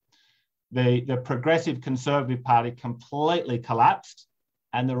election, the Progressive Conservative Party completely collapsed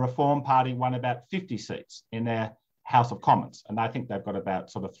and the Reform Party won about 50 seats in their House of Commons. And I think they've got about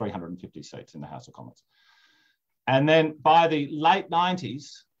sort of 350 seats in the House of Commons. And then by the late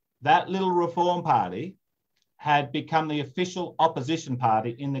 90s, that little Reform Party had become the official opposition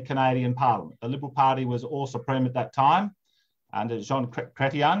party in the Canadian Parliament. The Liberal Party was all supreme at that time under Jean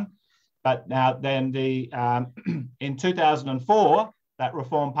Chrétien. But now then in 2004, that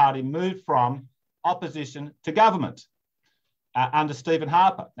Reform Party moved from opposition to government under Stephen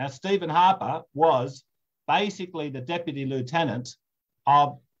Harper. Now, Stephen Harper was basically the deputy lieutenant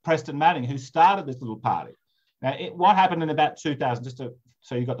of Preston Manning, who started this little party. Now, what happened in about 2000,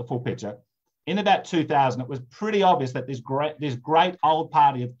 so you got the full picture, in about 2000, it was pretty obvious that this great old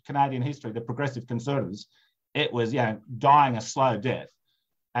party of Canadian history, the Progressive Conservatives, it was, you know, dying a slow death.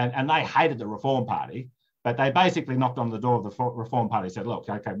 And they hated the Reform Party, but they basically knocked on the door of the Reform Party and said, look,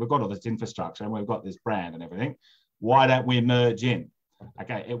 okay, we've got all this infrastructure and we've got this brand and everything. Why don't we merge in?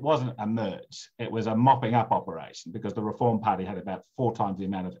 Okay, it wasn't a merge. It was a mopping up operation because the Reform Party had about 4 times the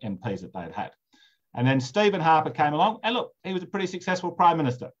amount of MPs that they'd had. And then Stephen Harper came along and look, he was a pretty successful Prime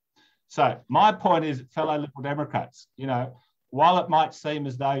Minister. So my point is, fellow Liberal Democrats, you know, while it might seem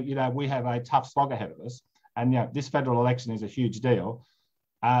as though, you know, we have a tough slog ahead of us and, you know, this federal election is a huge deal,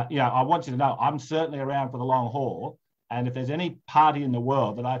 you know, I want you to know I'm certainly around for the long haul. And if there's any party in the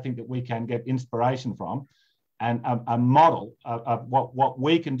world that I think that we can get inspiration from and a model of what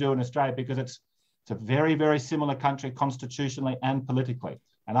we can do in Australia, because it's a very, very similar country constitutionally and politically.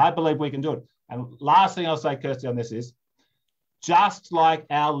 And I believe we can do it. And last thing I'll say, Kirsty, on this is, just like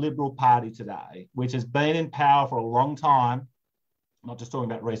our Liberal Party today, which has been in power for a long time, not just talking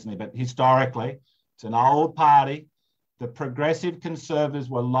about recently, but historically, it's an old party. The Progressive Conservatives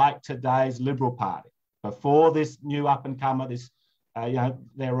were like today's Liberal Party. Before this new up-and-comer, this, you know,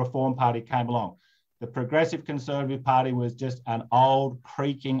 their Reform Party came along. The Progressive Conservative Party was just an old,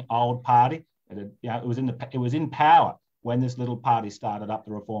 creaking old party. You know, it was in power when this little party started up,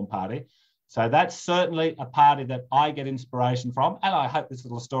 the Reform Party. So that's certainly a party that I get inspiration from. And I hope this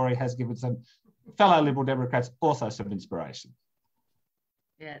little story has given some fellow Liberal Democrats also some inspiration.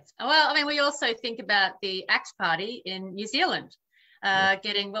 Yes. Well, I mean, we also think about the ACT Party in New Zealand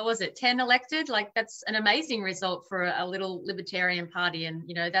getting, what was it, 10 elected? Like, that's an amazing result for a little libertarian party. And,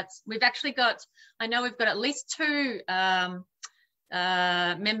 you know, we've actually got, I know we've got at least 2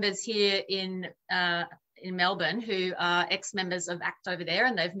 members here in Melbourne who are ex-members of ACT over there,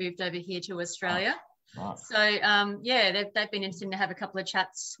 and they've moved over here to Australia. Right. So, yeah, they've been interesting to have a couple of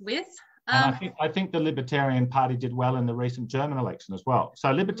chats with. And I think the Libertarian Party did well in the recent German election as well.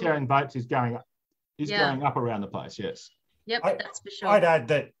 So Libertarian votes is going up, going up around the place, yes. Yep, that's for sure. I'd add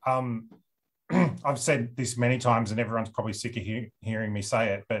that I've said this many times and everyone's probably sick of hearing me say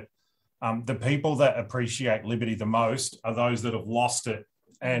it, but the people that appreciate liberty the most are those that have lost it,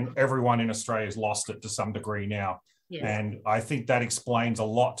 and everyone in Australia has lost it to some degree now. Yes. And I think that explains a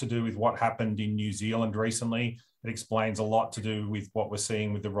lot to do with what happened in New Zealand recently. It explains a lot to do with what we're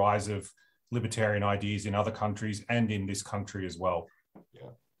seeing with the rise of libertarian ideas in other countries and in this country as well.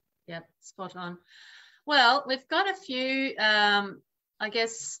 Yeah. Yep, spot on. Well, we've got a few, I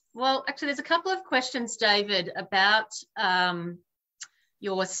guess, well, actually, there's a couple of questions, David, about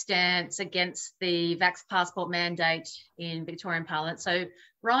your stance against the Vax passport mandate in Victorian Parliament. So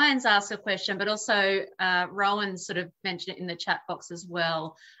Ryan's asked a question, but also Rowan sort of mentioned it in the chat box as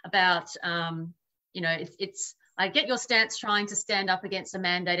well about, you know, I get your stance trying to stand up against a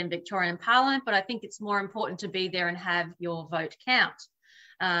mandate in Victorian Parliament, but I think it's more important to be there and have your vote count.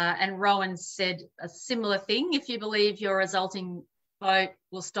 And Rowan said a similar thing. If you believe your resulting vote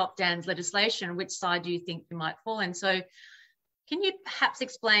will stop Dan's legislation, which side do you think you might fall in? So can you perhaps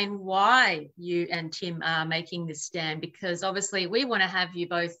explain why you and Tim are making this stand? Because obviously we want to have you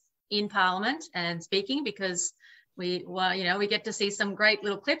both in Parliament and speaking, because we get to see some great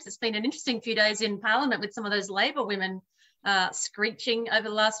little clips. It's been an interesting few days in Parliament with some of those Labor women screeching over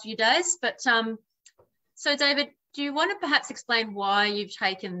the last few days. But so David, do you want to perhaps explain why you've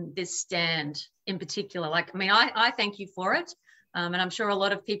taken this stand in particular? Like, I mean, I thank you for it, and I'm sure a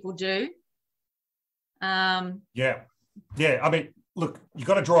lot of people do. Yeah. I mean, look, you've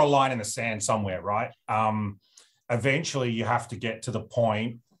got to draw a line in the sand somewhere, right? Eventually, you have to get to the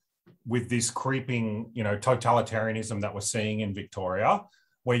point with this creeping, totalitarianism that we're seeing in Victoria,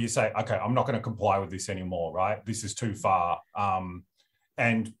 where you say, okay, I'm not going to comply with this anymore, right? This is too far.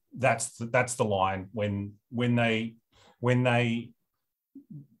 And that's the line when they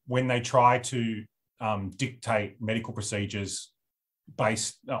try to dictate medical procedures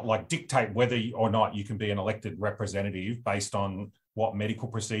dictate whether or not you can be an elected representative based on what medical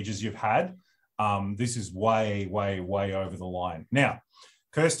procedures you've had. This is way, way, way over the line. Now,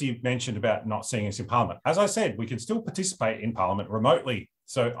 Kirsty mentioned about not seeing us in Parliament. As I said, we can still participate in Parliament remotely.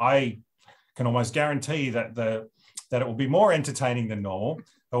 So I can almost guarantee that it will be more entertaining than normal.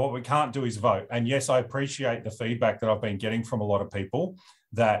 But what we can't do is vote. And yes, I appreciate the feedback that I've been getting from a lot of people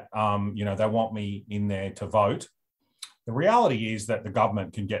that, they want me in there to vote. The reality is that the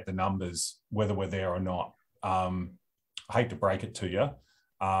government can get the numbers whether we're there or not. I hate to break it to you.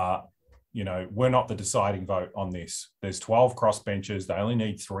 We're not the deciding vote on this. There's 12 crossbenchers. They only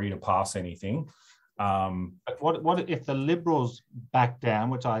need 3 to pass anything. What if the Liberals back down,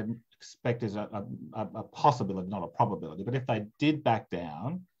 which I expect is a possibility, not a probability, but if they did back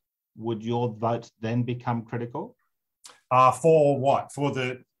down, would your votes then become critical? For what? For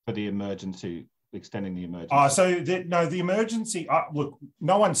the emergency, extending the emergency. The emergency, look,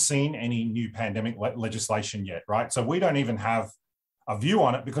 no one's seen any new pandemic legislation yet, right? So we don't even have a view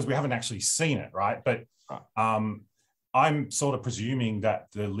on it because we haven't actually seen it, right? But I'm sort of presuming that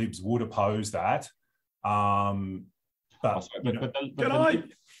the Libs would oppose that. The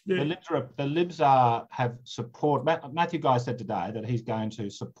Libs have support. Matthew Guy said today that he's going to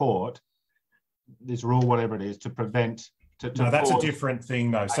support this rule, whatever it is, to prevent. No, that's a different thing,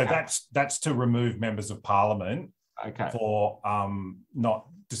 though. Okay. So that's to remove members of Parliament for not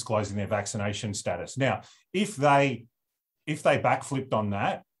disclosing their vaccination status. Now, if they backflipped on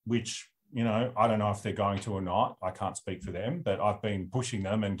that, which I don't know if they're going to or not. I can't speak for them, but I've been pushing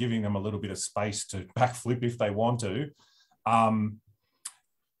them and giving them a little bit of space to backflip if they want to. Then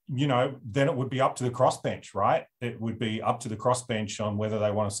it would be up to the crossbench, right? It would be up to the crossbench on whether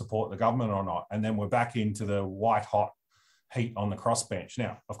they want to support the government or not. And then we're back into the white hot heat on the crossbench.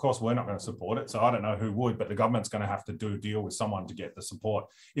 Now, of course, we're not going to support it, so I don't know who would, but the government's going to have to do a deal with someone to get the support.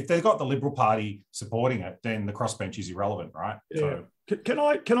 If they've got the Liberal Party supporting it, then the crossbench is irrelevant, right? Yeah. So,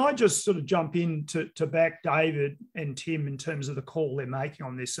 can I just sort of jump in to back David and Tim in terms of the call they're making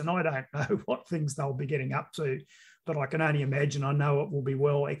on this? And I don't know what things they'll be getting up to, but I can only imagine, I know it will be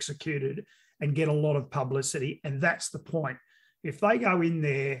well executed and get a lot of publicity. And that's the point. If they go in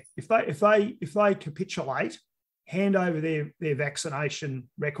there, if they capitulate, hand over their vaccination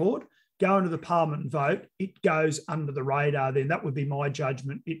record, go into the Parliament and vote, it goes under the radar, then that would be my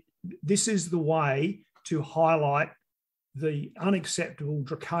judgment. This is the way to highlight the unacceptable,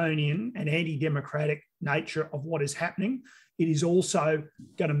 draconian and anti-democratic nature of what is happening. It is also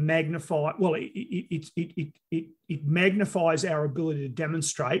going to magnify, it magnifies our ability to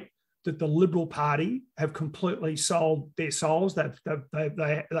demonstrate that the Liberal Party have completely sold their souls. They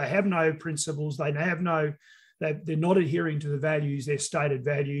have no principles. They're not adhering to the values, their stated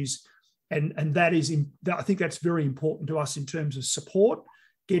values. And that is, I think that's very important to us in terms of support,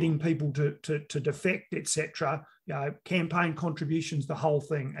 getting people to defect, etc. Campaign contributions, the whole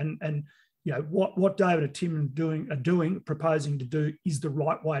thing. And what David and Tim are doing, proposing to do, is the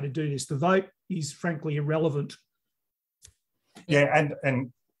right way to do this. The vote is frankly irrelevant. Yeah,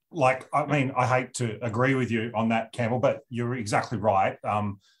 and I hate to agree with you on that, Campbell, but you're exactly right.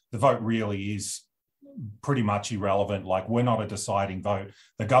 The vote really is pretty much irrelevant. Like, we're not a deciding vote.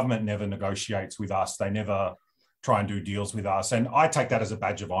 The government never negotiates with us. They never try and do deals with us. And I take that as a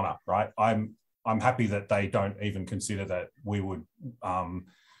badge of honor, right? I'm happy that they don't even consider that we would,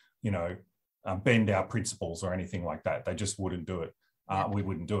 bend our principles or anything like that. They just wouldn't do it. We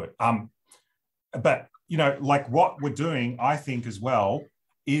wouldn't do it. But, what we're doing, I think as well,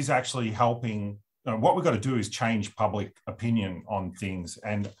 is actually helping. What we've got to do is change public opinion on things.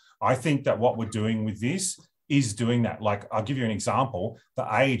 And I think that what we're doing with this is doing that. Like, I'll give you an example. The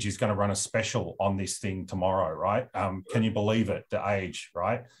Age is going to run a special on this thing tomorrow, right? Can you believe it? The Age,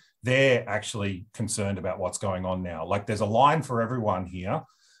 right? They're actually concerned about what's going on now. Like, there's a line for everyone here.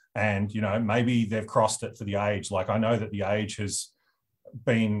 And, you know, maybe they've crossed it for the Age. Like, I know that the Age has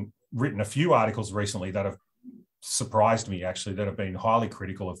been written a few articles recently that have surprised me, actually, that have been highly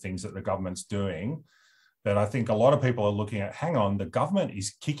critical of things that the government's doing. But I think a lot of people are looking at, hang on, the government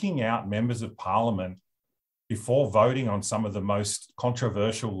is kicking out members of parliament before voting on some of the most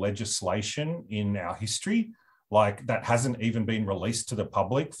controversial legislation in our history, like that hasn't even been released to the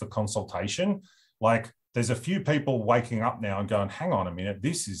public for consultation. Like, there's a few people waking up now and going, hang on a minute,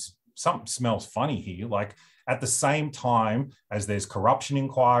 something smells funny here. Like, at the same time as there's corruption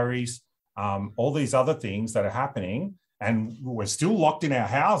inquiries, all these other things that are happening, and we're still locked in our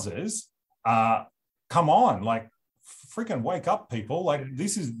houses. Come on, like, freaking wake up, people. Like,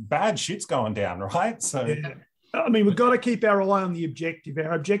 this is bad shit's going down, right? So, yeah. I mean, we've got to keep our eye on the objective.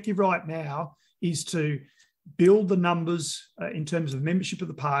 Our objective right now is to build the numbers in terms of membership of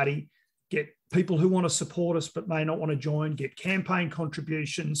the party, get people who want to support us but may not want to join, get campaign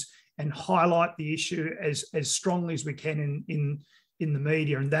contributions, and highlight the issue as strongly as we can in the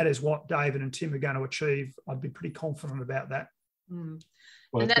media. And that is what David and Tim are going to achieve. I'd be pretty confident about that. Mm.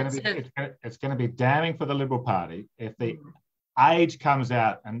 Well, it's going to be damning for the Liberal Party if the Age comes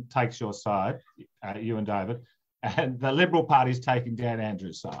out and takes your side, you and David, and the Liberal Party's taking Dan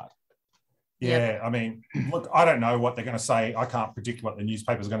Andrews' side. Yeah, I mean, look, I don't know what they're going to say. I can't predict what the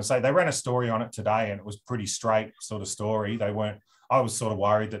newspaper's going to say. They ran a story on it today and it was pretty straight sort of story. I was sort of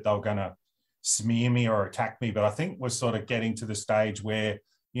worried that they were going to smear me or attack me, but I think we're sort of getting to the stage where,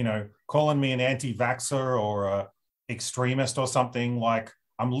 you know, calling me an anti-vaxxer or a extremist or something, like,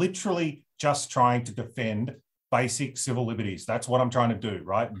 I'm literally just trying to defend basic civil liberties. That's what I'm trying to do,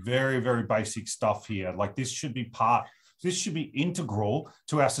 right? Very, very basic stuff here. Like, this should be integral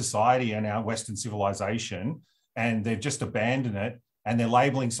to our society and our Western civilization. And they've just abandoned it. And they're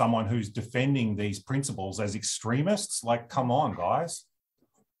labeling someone who's defending these principles as extremists. Like, come on, guys.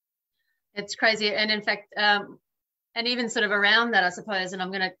 It's crazy. And in fact, and even sort of around that, I suppose, and I'm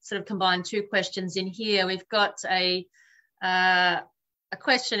going to sort of combine two questions in here. We've got a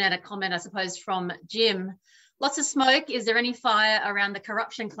question and a comment, I suppose, from Jim. Lots of smoke. Is there any fire around the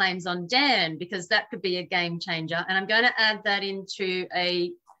corruption claims on Dan? Because that could be a game changer. And I'm going to add that into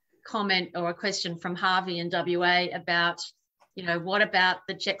a comment or a question from Harvey in WA about, you know, what about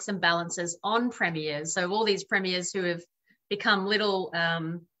the checks and balances on premiers? So all these premiers who have become little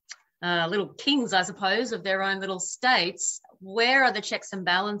kings, I suppose, of their own little states, where are the checks and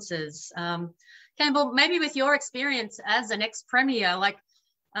balances? Campbell, maybe with your experience as an ex-premier, like,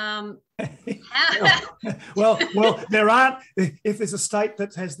 well, there aren't. If there's a state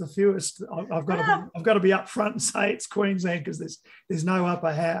that has the fewest, I've got to be upfront and say it's Queensland, because there's no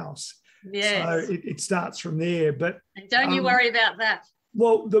upper house. Yes. So it starts from there. But don't you worry about that.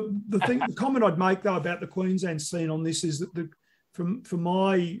 Well, the comment I'd make though about the Queensland scene on this is that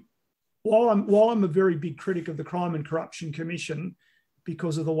while I'm a very big critic of the Crime and Corruption Commission,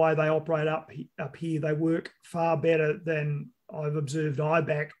 because of the way they operate up here, they work far better than I've observed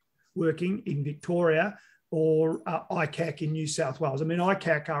IBAC working in Victoria or ICAC in New South Wales. I mean,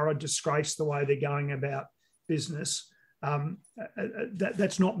 ICAC are a disgrace the way they're going about business.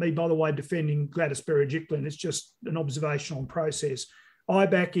 That's not me, by the way, defending Gladys Berejiklian. It's just an observational process.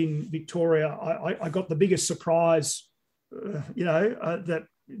 IBAC in Victoria, I got the biggest surprise, that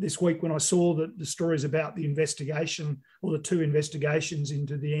this week when I saw the stories about the investigation, or the two investigations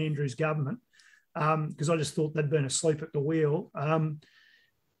into the Andrews government, because I just thought they'd been asleep at the wheel.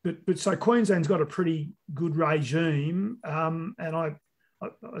 But so Queensland's got a pretty good regime, and I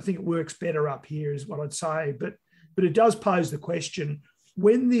think it works better up here, is what I'd say. But it does pose the question,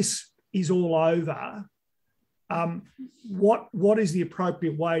 when this is all over, what is the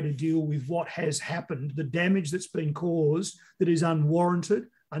appropriate way to deal with what has happened, the damage that's been caused that is unwarranted,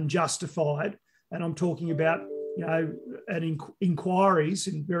 unjustified? And I'm talking about, inquiries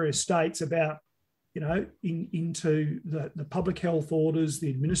in various states about, into the public health orders, the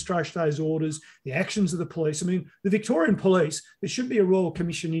administration of those orders, the actions of the police. I mean, the Victorian police, there should be a royal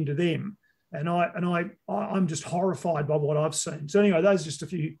commission into them. And I'm just horrified by what I've seen. So anyway, those are just a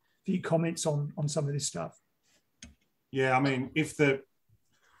few comments on some of this stuff. Yeah, I mean, if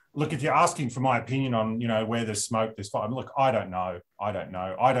you're asking for my opinion on, where there's smoke, there's fire. Look, I don't know. I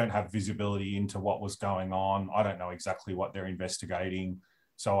don't have visibility into what was going on. I don't know exactly what they're investigating.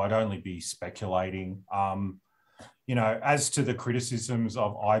 So I'd only be speculating. As to the criticisms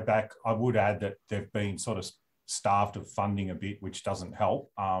of IBAC, I would add that they've been sort of starved of funding a bit, which doesn't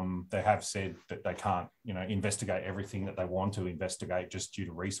help. They have said that they can't, investigate everything that they want to investigate just due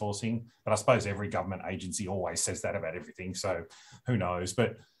to resourcing. But I suppose every government agency always says that about everything. So who knows?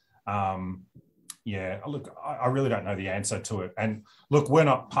 But yeah, look, I really don't know the answer to it. And look, we're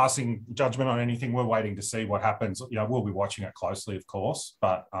not passing judgment on anything. We're waiting to see what happens. We'll be watching it closely, of course,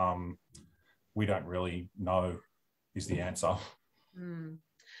 but we don't really know is the answer.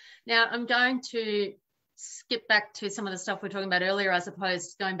 Now, I'm going to skip back to some of the stuff we were talking about earlier, I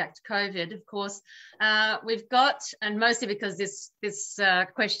suppose, going back to COVID, of course. We've got, and mostly because this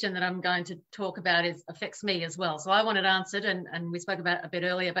question that I'm going to talk about affects me as well. So I want it answered, and we spoke about it a bit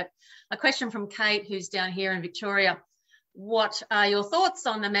earlier, but a question from Kate, who's down here in Victoria. What are your thoughts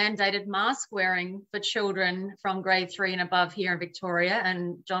on the mandated mask wearing for children from grade 3 and above here in Victoria?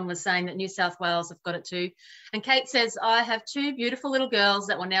 And John was saying that New South Wales have got it too. And Kate says, I have 2 beautiful little girls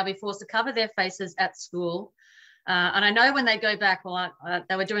that will now be forced to cover their faces at school. And I know when they go back,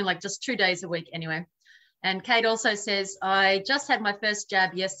 they were doing like just 2 days a week anyway. And Kate also says, I just had my first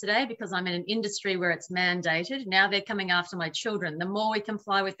jab yesterday because I'm in an industry where it's mandated. Now they're coming after my children. The more we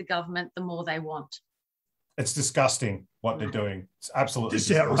comply with the government, the more they want. It's disgusting what they're doing. It's absolutely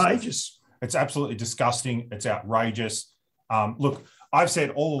outrageous. It's absolutely disgusting. It's outrageous. Look, I've said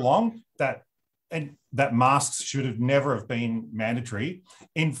all along that masks should have never have been mandatory.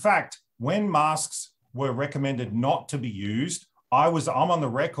 In fact, when masks were recommended not to be used, I'm on the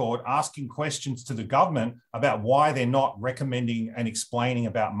record asking questions to the government about why they're not recommending and explaining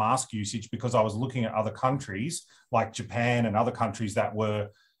about mask usage, because I was looking at other countries like Japan and other countries that were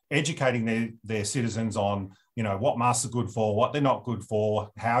educating their citizens on, what masks are good for, what they're not good for,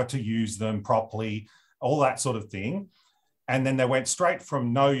 how to use them properly, all that sort of thing. And then they went straight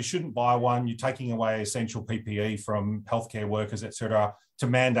from, no, you shouldn't buy one, you're taking away essential PPE from healthcare workers, et cetera, to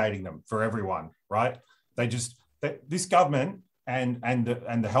mandating them for everyone, right? This government and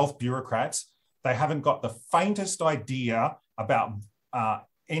the health bureaucrats, they haven't got the faintest idea about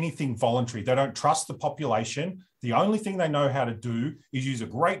anything voluntary. They don't trust the population. The only thing they know how to do is use a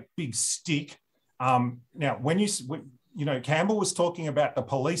great big stick. Now, when Campbell was talking about the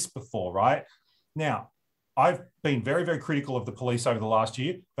police before, right? Now, I've been very, very critical of the police over the last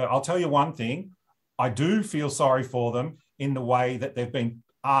year, but I'll tell you one thing. I do feel sorry for them in the way that they've been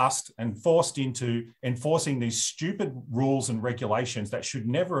asked and forced into enforcing these stupid rules and regulations that should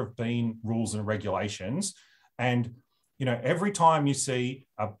never have been rules and regulations. And every time you see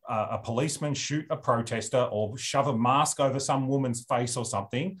a policeman shoot a protester or shove a mask over some woman's face or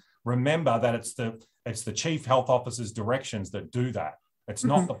something, remember that it's the chief health officer's directions that do that. It's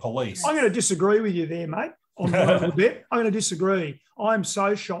not the police. I'm going to disagree with you there, mate, on a little bit. I'm going to disagree. I'm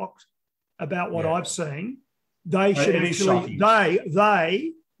so shocked about what I've seen. They should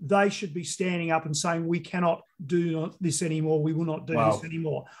they should be standing up and saying, we cannot do this anymore. We will not do this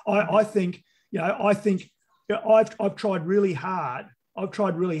anymore. I think I've tried really hard.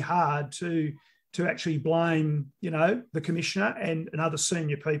 To actually blame, the commissioner and other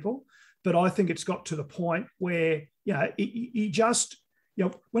senior people, but I think it's got to the point where, when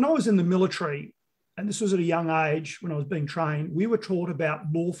I was in the military, and this was at a young age when I was being trained, we were taught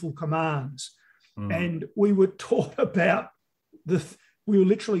about lawful commands, and we were taught about we were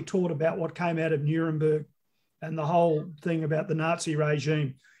literally taught about what came out of Nuremberg and the whole thing about the Nazi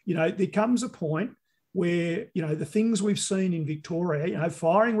regime. There comes a point where, the things we've seen in Victoria,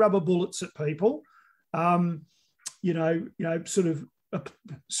 firing rubber bullets at people, sort of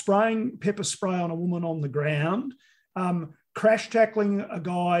spraying pepper spray on a woman on the ground, crash tackling a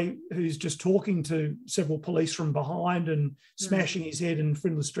guy who's just talking to several police from behind and smashing his head in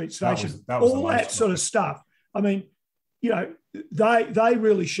front of the street station, all that sort of stuff. I mean, they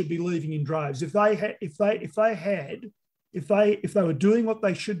really should be leaving in droves. If they were doing what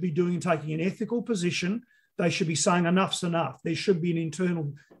they should be doing and taking an ethical position, they should be saying enough's enough. There should be an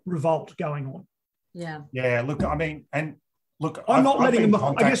internal revolt going on. Yeah. Yeah. Look, I mean, and look, I'm not letting them.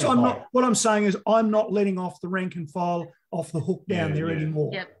 I guess I'm not. What I'm saying is, I'm not letting off the rank and file off the hook down there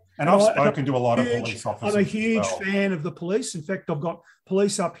anymore. Yep. And I've spoken to a lot of police officers. I'm a huge fan of the police. In fact, I've got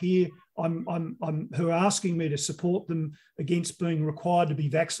police up here who are asking me to support them against being required to be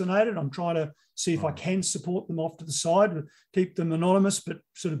vaccinated. I'm trying to see if I can support them off to the side, keep them anonymous, but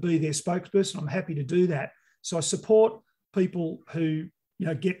sort of be their spokesperson. I'm happy to do that. So I support people who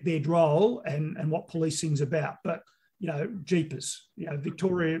get their role and what policing's about. But jeepers,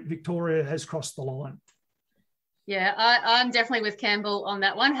 Victoria has crossed the line. Yeah, I'm definitely with Campbell on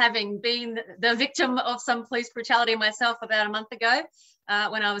that one, having been the victim of some police brutality myself about a month ago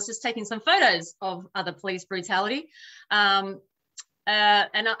when I was just taking some photos of other police brutality.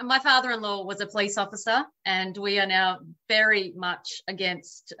 my father-in-law was a police officer, and we are now very much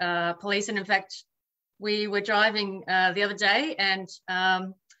against police. And in fact, we were driving the other day, and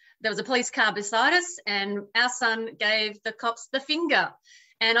there was a police car beside us, and our son gave the cops the finger.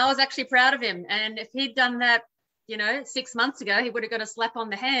 And I was actually proud of him. And if he'd done that, 6 months ago, he would have got a slap on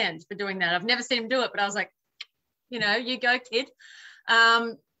the hand for doing that. I've never seen him do it, but I was like, you go, kid.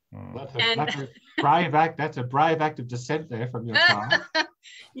 That's a brave act. That's a brave act of dissent there from your child.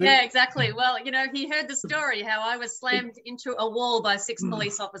 Yeah, exactly. Well, he heard the story, how I was slammed into a wall by 6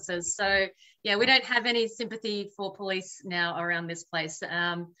 police officers. So, yeah, we don't have any sympathy for police now around this place.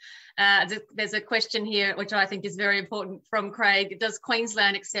 There's a question here, which I think is very important, from Craig. Does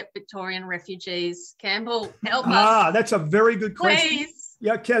Queensland accept Victorian refugees? Campbell, help us. That's a very good question. Please.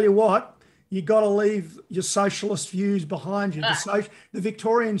 Yeah, I tell you what, you got to leave your socialist views behind you. The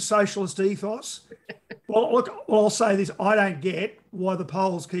Victorian socialist ethos. Well, look, I'll say this. I don't get why the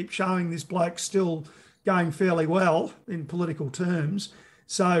polls keep showing this bloke still going fairly well in political terms.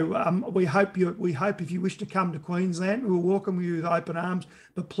 So we hope if you wish to come to Queensland, we'll welcome you with open arms,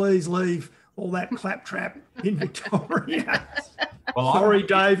 but please leave all that claptrap in Victoria. Well, sorry,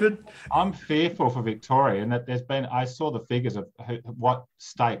 David. I'm fearful for Victoria, and that I saw the figures of what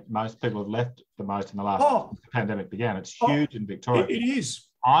state most people have left the most in the last pandemic began. It's huge in Victoria. It is.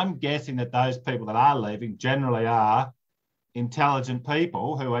 I'm guessing that those people that are leaving generally are intelligent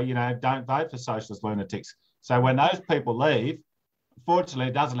people who are, don't vote for socialist lunatics. So when those people leave, unfortunately,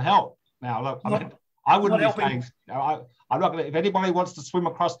 it doesn't help. Now, look, I wouldn't be saying, I'm not going to, if anybody wants to swim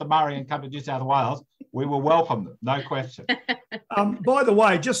across the Murray and come to New South Wales, we will welcome them, no question. By the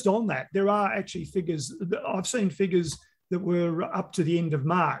way, just on that, there are actually figures, I've seen figures that were up to the end of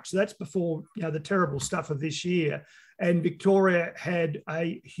March. So that's before, the terrible stuff of this year. And Victoria had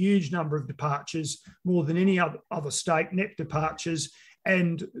a huge number of departures, more than any other state, net departures.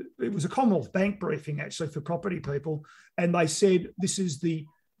 And it was a Commonwealth Bank briefing, actually, for property people. And they said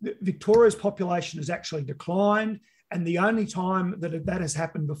Victoria's population has actually declined. And the only time that has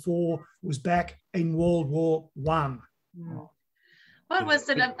happened before was back in World War I. What was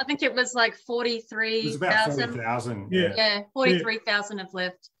it? I think it was like 43,000. It was about 40,000. Yeah, 43,000 have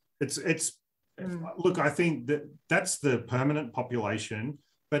left. Look, I think that's the permanent population,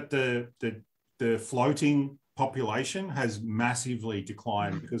 but the floating population has massively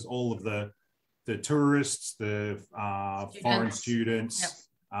declined because all of the tourists, the foreign students,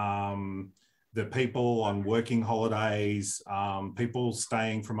 the people on working holidays, people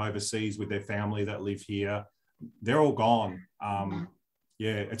staying from overseas with their family that live here, they're all gone.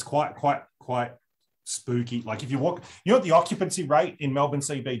 It's quite spooky. Like if you walk, what the occupancy rate in Melbourne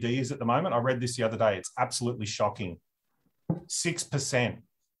CBD is at the moment? I read this the other day. It's absolutely shocking. 6%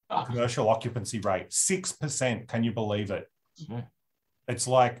 commercial occupancy rate. 6%. Can you believe it? Yeah. It's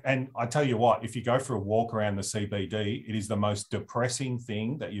like, and I tell you what, if you go for a walk around the CBD, it is the most depressing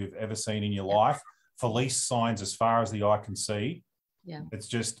thing that you've ever seen in your life. Police signs as far as the eye can see. Yeah. It's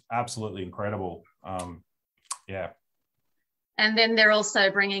just absolutely incredible. And then they're also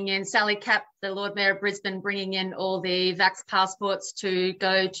bringing in Sally Capp, the Lord Mayor of Brisbane, bringing in all the vax passports to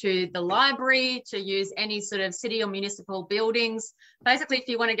go to the library, to use any sort of city or municipal buildings. Basically, if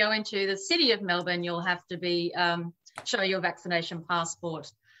you want to go into the city of Melbourne, you'll have to be show your vaccination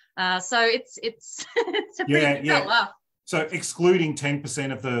passport. So it's a pretty big up. So excluding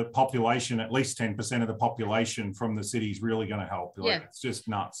 10% of the population, at least 10% of the population from the city is really going to help. It's just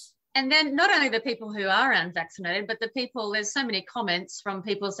nuts. And then not only the people who are unvaccinated, but the people, there's so many comments from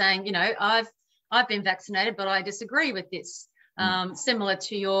people saying, I've been vaccinated, but I disagree with this. Similar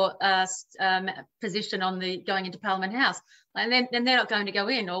to your position on the going into Parliament House. And then they're not going to go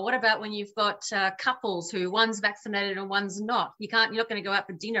in. Or what about when you've got couples who one's vaccinated and one's not? You're not going to go out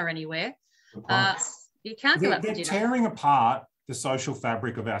for dinner anywhere. You can't go out for dinner. They're tearing apart the social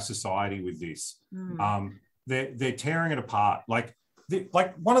fabric of our society with this. They're tearing it apart. Like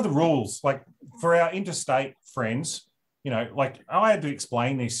one of the rules, like for our interstate friends, I had to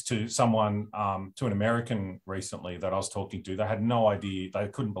explain this to someone, to an American recently that I was talking to. They had no idea. They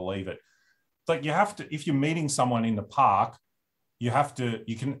couldn't believe it. Like you have to, if you're meeting someone in the park, you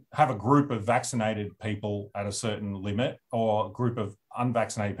can have a group of vaccinated people at a certain limit, or a group of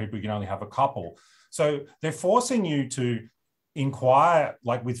unvaccinated people, you can only have a couple. So they're forcing you to inquire,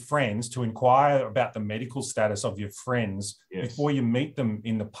 like with friends, to inquire about the medical status of your friends before you meet them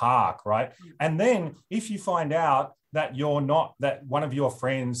in the park, right? And then if you find out that that one of your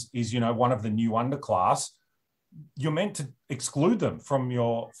friends is, one of the new underclass, you're meant to exclude them from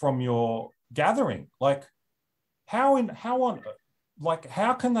your gathering. Like how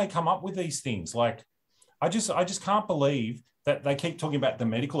can they come up with these things? Like I just can't believe that they keep talking about the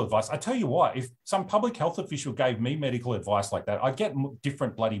medical advice. I tell you what, if some public health official gave me medical advice like that, I'd get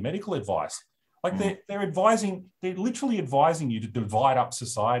different bloody medical advice. Like they're literally advising you to divide up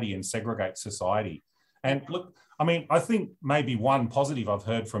society and segregate society. And look, I mean, I think maybe one positive I've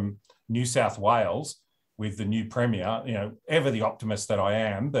heard from New South Wales with the new Premier, you know, ever the optimist that I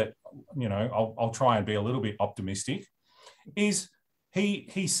am, but, you know, I'll try and be a little bit optimistic, is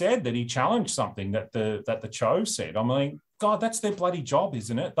he said that he challenged something that the Cho said. I mean, God, that's their bloody job,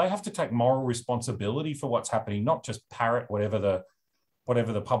 isn't it? They have to take moral responsibility for what's happening, not just parrot whatever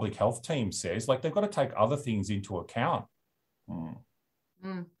the public health team says. Like, they've got to take other things into account.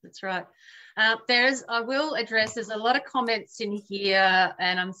 That's right. I will address, there's a lot of comments in here,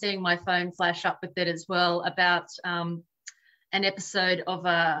 and I'm seeing my phone flash up with it as well, about an episode of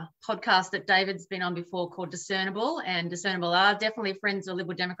a podcast that David's been on before called Discernible, and Discernible are definitely friends of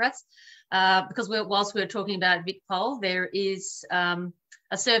Liberal Democrats, because whilst we were talking about Vic Pol, there is a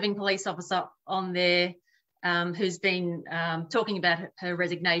serving police officer on there who's been talking about her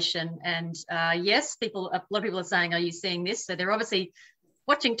resignation. And yes, a lot of people are saying, are you seeing this? So they're obviously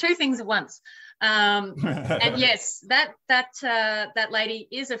watching two things at once. And yes, that lady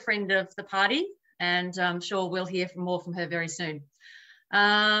is a friend of the party, and I'm sure we'll hear more from her very soon.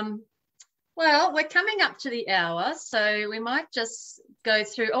 Well, we're coming up to the hour, so we might just go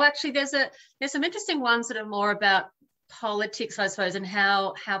through. Oh, actually, there's some interesting ones that are more about politics, I suppose, and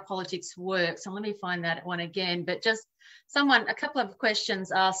how politics works. So let me find that one again. But just a couple of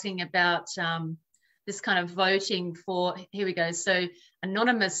questions asking about this kind of voting for, here we go. So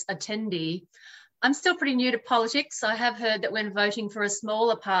anonymous attendee, I'm still pretty new to politics. I have heard that when voting for a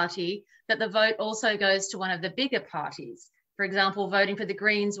smaller party, that the vote also goes to one of the bigger parties. For example, voting for the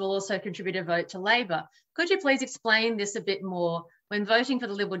Greens will also contribute a vote to Labor. Could you please explain this a bit more? When voting for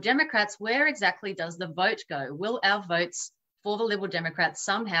the Liberal Democrats, where exactly does the vote go? Will our votes for the Liberal Democrats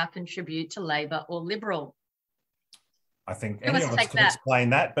somehow contribute to Labor or Liberal? I think any of us can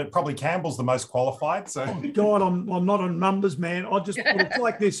explain that, but probably Campbell's the most qualified. So, oh, God, I'm not on numbers, man. It's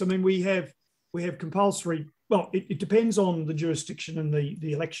like this. I mean, we have compulsory. Well, it depends on the jurisdiction and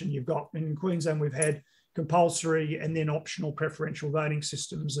the election you've got. In Queensland, we've had compulsory and then optional preferential voting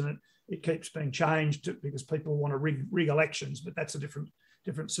systems, and it keeps being changed because people want to rig elections, but that's a different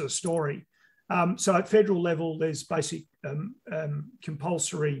sort of story. So at federal level, there's basic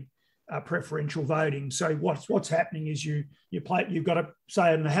compulsory preferential voting. So what's happening is you've got to,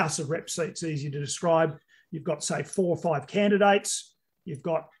 say, in the House of Rep seats, easy to describe, you've got, say, 4 or 5 candidates, you've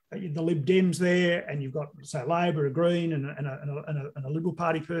got the Lib Dems there, and you've got, say, Labor, a Green, and a Liberal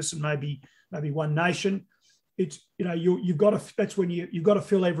Party person, maybe One Nation. It's, you know, you've got to, that's when you've got to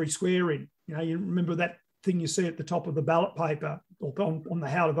fill every square in. You know, you remember that thing you see at the top of the ballot paper or on the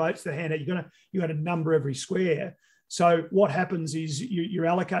how to votes, the handout, you got to number every square. So what happens is you're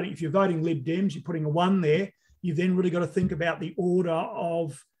allocating, if you're voting Lib Dems, you're putting a 1 there. You've then really got to think about the order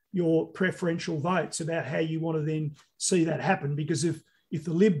of your preferential votes, about how you want to then see that happen. Because if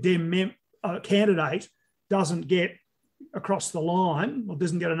the Lib Dem candidate doesn't get across the line or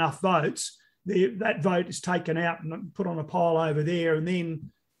doesn't get enough votes, that vote is taken out and put on a pile over there, and then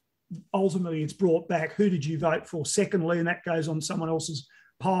ultimately it's brought back. Who did you vote for secondly? And that goes on someone else's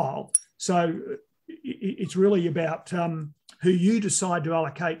pile. So it's really about who you decide to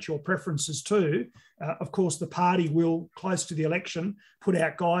allocate your preferences to. Of course, the party will, close to the election, put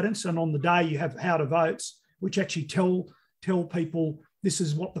out guidance, and on the day you have how to votes, which actually tell people this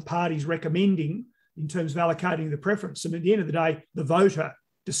is what the party's recommending in terms of allocating the preference. And at the end of the day, the voter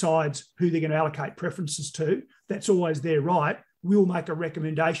decides who they're going to allocate preferences to. That's always their right. We'll make a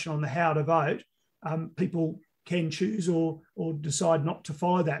recommendation on the how to vote. People can choose or decide not to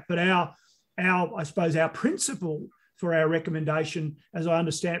follow that. But I suppose our principle for our recommendation, as I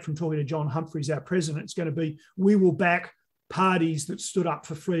understand it from talking to John Humphreys, our president, it's going to be, we will back parties that stood up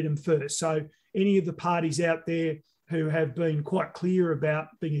for freedom first. So any of the parties out there who have been quite clear about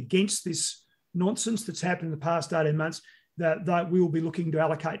being against this nonsense that's happened in the past 18 months, that we will be looking to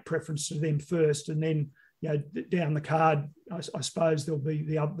allocate preference to them first, and then, you know, down the card, I suppose there'll be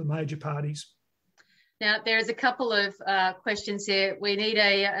the major parties. Now, there's a couple of questions here. We need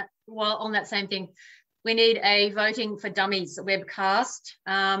on that same thing, we need a Voting for Dummies webcast,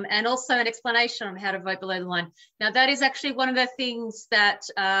 and also an explanation on how to vote below the line. Now, that is actually one of the things that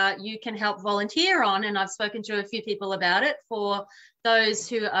you can help volunteer on, and I've spoken to a few people about it, for those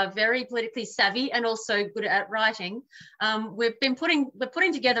who are very politically savvy and also good at writing. We're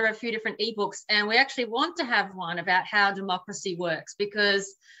putting together a few different ebooks, and we actually want to have one about how democracy works,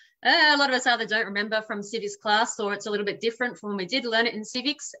 because a lot of us either don't remember from civics class, or it's a little bit different from when we did learn it in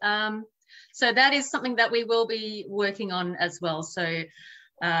civics. So that is something that we will be working on as well. So,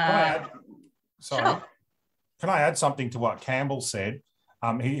 Sorry. Can I add something to what Campbell said?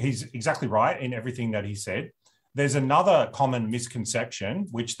 He's exactly right in everything that he said. There's another common misconception,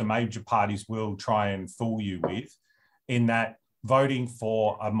 which the major parties will try and fool you with, in that voting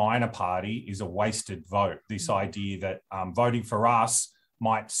for a minor party is a wasted vote. This idea that voting for us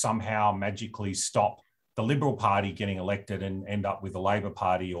might somehow magically stop the Liberal Party getting elected and end up with the Labor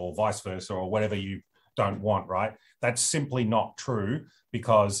Party, or vice versa, or whatever you don't want, right? That's simply not true,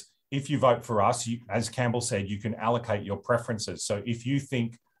 because if you vote for us, as Campbell said, you can allocate your preferences. So if you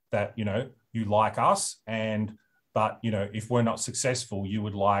think that, you like us, but if we're not successful, you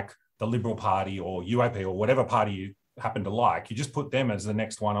would like the Liberal Party or UAP or whatever party you happen to like, you just put them as the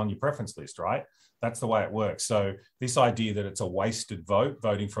next one on your preference list, right? That's the way it works. So this idea that it's a wasted vote,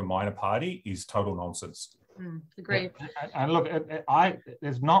 voting for a minor party, is total nonsense. Agreed. And look,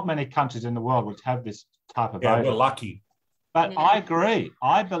 there's not many countries in the world which have this type of vote. We're lucky. But I agree.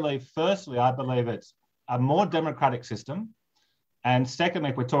 I believe it's a more democratic system. And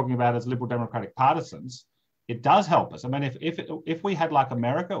secondly, if we're talking about as Liberal Democratic partisans, it does help us. I mean, if we had like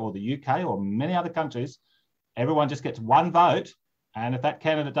America or the UK or many other countries, everyone just gets one vote, and if that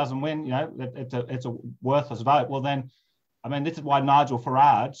candidate doesn't win, it's a worthless vote. Well, then, I mean, this is why Nigel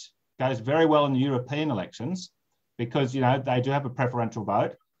Farage goes very well in the European elections, because, they do have a preferential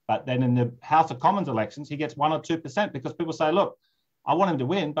vote. But then in the House of Commons elections, he gets 1 or 2% because people say, look, I want him to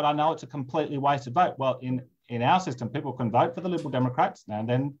win, but I know it's a completely wasted vote. Well, in our system, people can vote for the Liberal Democrats, and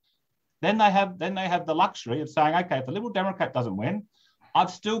then they have the luxury of saying, okay, if the Liberal Democrat doesn't win, I've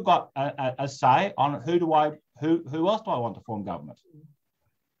still got a say on who else do I want to form government.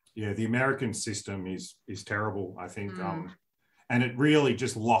 Yeah, the American system is terrible, I think. And it really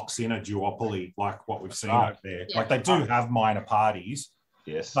just locks in a duopoly like what we've seen over there. Yeah. Like, they do have minor parties.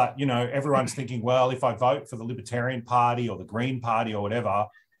 Yes. But, everyone's thinking, well, if I vote for the Libertarian Party or the Green Party or whatever,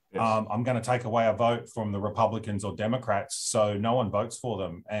 I'm going to take away a vote from the Republicans or Democrats. So no one votes for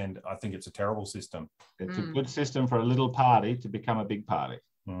them. And I think it's a terrible system. It's a good system for a little party to become a big party.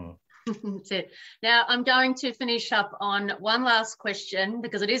 That's it. Now, I'm going to finish up on one last question,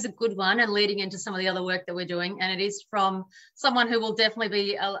 because it is a good one and leading into some of the other work that we're doing. And it is from someone who will definitely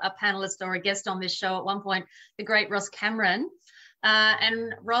be a panelist or a guest on this show at one point, the great Ross Cameron.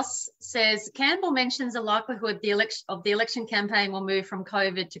 And Ross says, Campbell mentions the likelihood of the election campaign will move from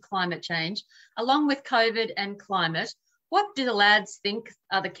COVID to climate change. Along with COVID and climate, what do the lads think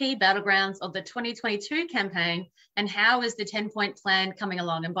are the key battlegrounds of the 2022 campaign, and how is the 10-point plan coming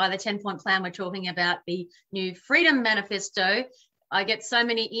along? And by the 10-point plan, we're talking about the new Freedom Manifesto. I get so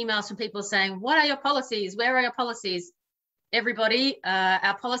many emails from people saying, what are your policies? Where are your policies? Everybody,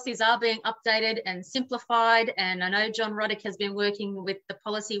 our policies are being updated and simplified. And I know John Ruddick has been working with the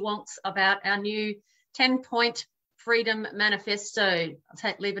policy wonks about our new 10-point Freedom Manifesto.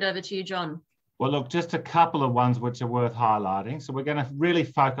 Leave it over to you, John. Well, look, just a couple of ones which are worth highlighting. So we're going to really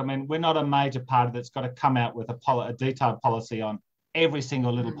focus. I mean, we're not a major party that's got to come out with a detailed policy on every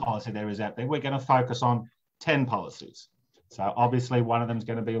single little policy there is out there. We're going to focus on 10 policies. So obviously one of them is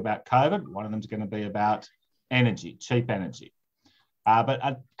going to be about COVID. One of them is going to be about energy, cheap energy. But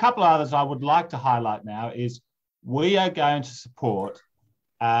a couple of others I would like to highlight now is we are going to support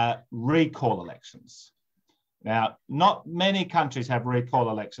recall elections. Now, not many countries have recall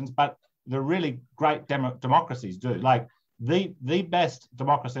elections, but the really great democracies do. Like the best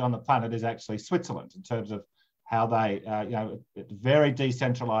democracy on the planet is actually Switzerland in terms of how they, it's a very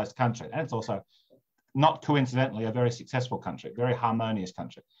decentralized country. And it's also, not coincidentally, a very successful country, very harmonious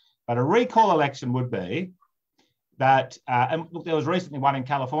country. But a recall election would be that, and look, there was recently one in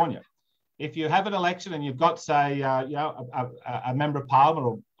California. If you have an election and you've got, say, a member of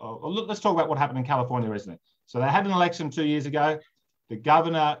parliament, or look, let's talk about what happened in California recently. So they had an election 2 years ago.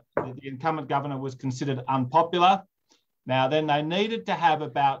 The incumbent governor was considered unpopular. Now, then they needed to have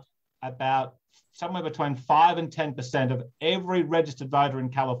about somewhere between 5 and 10% of every registered voter in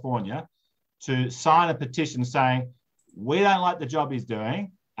California to sign a petition saying, we don't like the job he's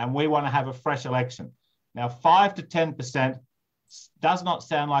doing and we want to have a fresh election. Now, 5 to 10% does not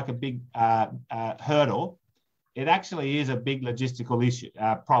sound like a big hurdle. It actually is a big logistical issue,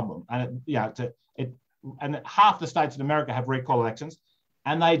 problem. And, and half the states in America have recall elections,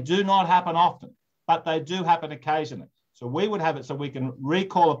 and they do not happen often, but they do happen occasionally. So we would have it so we can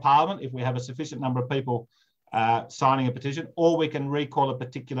recall a parliament if we have a sufficient number of people signing a petition, or we can recall a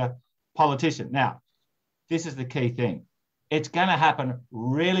particular politician. Now, this is the key thing. It's going to happen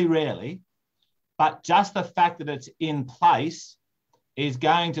really rarely, but just the fact that it's in place is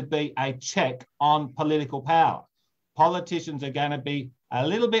going to be a check on political power. Politicians are going to be a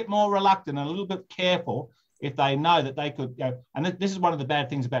little bit more reluctant and a little bit careful if they know that they could, and this is one of the bad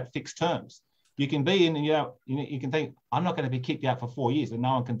things about fixed terms. You can be in, and you can think, I'm not going to be kicked out for 4 years and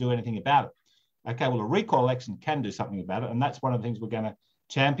no one can do anything about it. Okay, well, a recall election can do something about it, and that's one of the things we're going to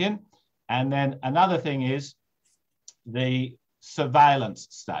champion. And then another thing is the surveillance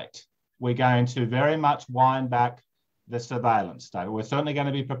state. We're going to very much wind back the surveillance state. We're certainly going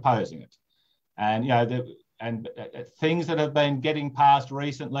to be proposing it. And, things that have been getting passed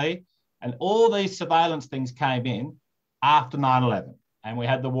recently, and all these surveillance things came in after 9/11, and we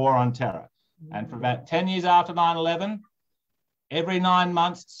had the war on terror. And for about 10 years after 9/11, every 9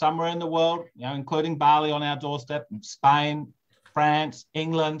 months, somewhere in the world, including Bali on our doorstep, Spain, France,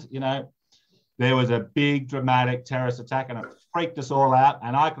 England, there was a big dramatic terrorist attack, and it freaked us all out.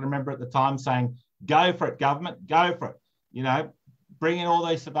 And I can remember at the time saying, go for it, government, go for it. Bring in all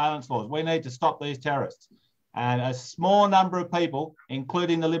these surveillance laws. We need to stop these terrorists. And a small number of people,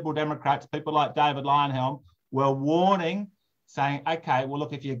 including the Liberal Democrats, people like David Leyonhjelm, were warning, saying, okay, well,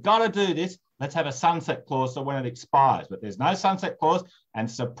 look, if you've got to do this, let's have a sunset clause so when it expires. But there's no sunset clause.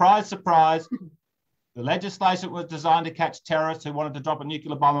 And surprise, surprise, the legislation was designed to catch terrorists who wanted to drop a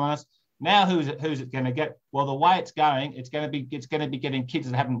nuclear bomb on us. Now, who's it going to get? Well, the way it's going, it's going to be getting kids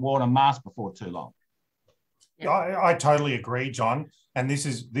that haven't worn a mask before too long. I totally agree, John. And this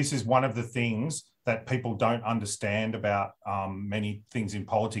is one of the things that people don't understand about many things in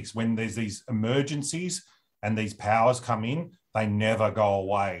politics. When there's these emergencies and these powers come in, they never go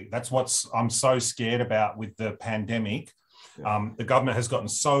away. That's what I'm so scared about with the pandemic. The government has gotten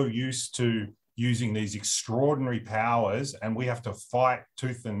so used to using these extraordinary powers, and we have to fight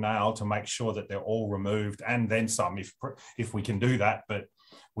tooth and nail to make sure that they're all removed, and then some if we can do that. But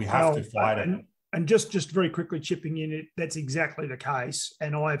we have to fight it. And just very quickly chipping in, that's exactly the case.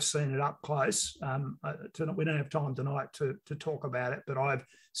 And I've seen it up close. We don't have time tonight to talk about it, but I've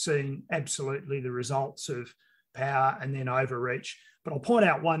seen absolutely the results of power and then overreach. But I'll point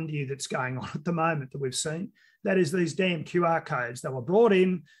out one to you that's going on at the moment that we've seen. That is these damn QR codes. They were brought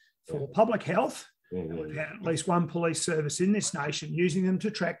in for public health. We've had at least one police service in this nation using them to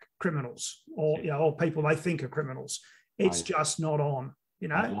track criminals or people they think are criminals. It's just not on,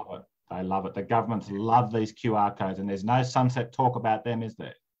 I love it. The governments love these QR codes, and there's no sunset talk about them, is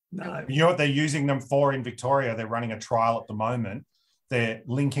there? No. You know what they're using them for in Victoria? They're running a trial at the moment. They're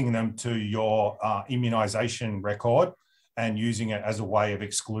linking them to your immunisation record and using it as a way of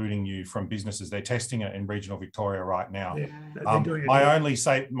excluding you from businesses. They're testing it in regional Victoria right now. Yeah,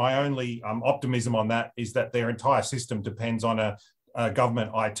 my only optimism on that is that their entire system depends on a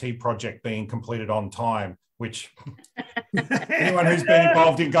government IT project being completed on time, which anyone who's been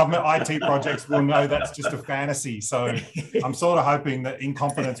involved in government IT projects will know that's just a fantasy. So I'm sort of hoping that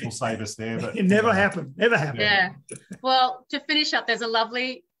incompetence will save us there. But it never happened. Never happened. Yeah. Well, to finish up, there's a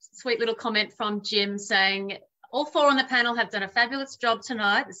lovely, sweet little comment from Jim saying, all four on the panel have done a fabulous job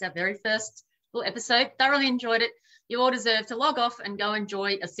tonight. This is our very first little episode. Thoroughly enjoyed it. You all deserve to log off and go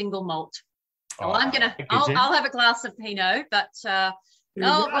enjoy a single malt. Well, I'll have a glass of Pinot, but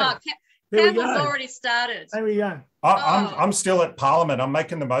Campbell's already started. There we go. I'm still at Parliament. I'm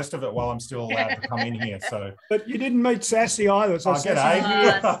making the most of it while I'm still allowed to come in here. So, but you didn't meet Sassy either. So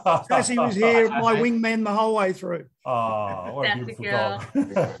Sassy was here, my wingman the whole way through. Oh, what a beautiful dog.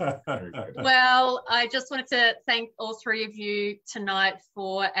 Well, I just wanted to thank all three of you tonight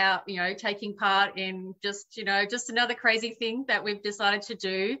for our, taking part in just another crazy thing that we've decided to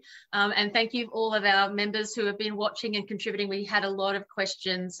do. And thank you all of our members who have been watching and contributing. We had a lot of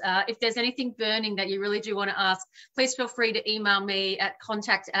questions. If there's anything burning that you really do want to ask, please feel free to email me at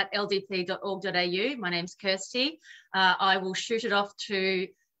contact@ldp.org.au. My name's Kirsty. I will shoot it off to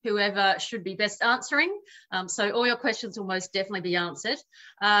whoever should be best answering. So all your questions will most definitely be answered.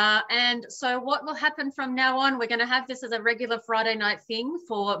 And so what will happen from now on, we're going to have this as a regular Friday night thing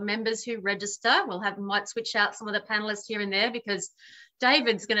for members who register. Might switch out some of the panelists here and there because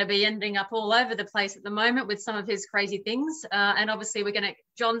David's going to be ending up all over the place at the moment with some of his crazy things. And obviously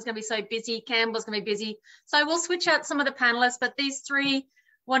John's going to be so busy, Campbell's going to be busy. So we'll switch out some of the panelists, but these three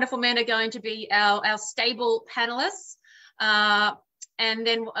wonderful men are going to be our stable panelists. And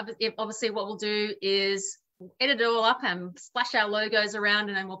then obviously what we'll do is edit it all up and splash our logos around,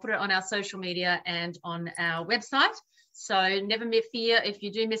 and then we'll put it on our social media and on our website. So never fear if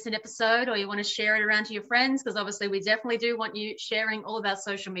you do miss an episode or you want to share it around to your friends, because obviously we definitely do want you sharing all of our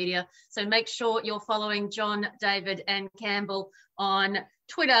social media. So make sure you're following John, David and Campbell on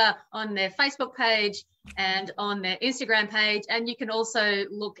Twitter, on their Facebook page and on their Instagram page. And you can also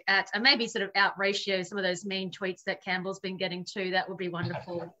look at and maybe sort of out ratio some of those mean tweets that Campbell's been getting too. That would be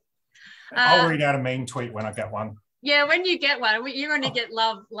wonderful. I'll read out a mean tweet when I get one. Yeah, when you get one, you only get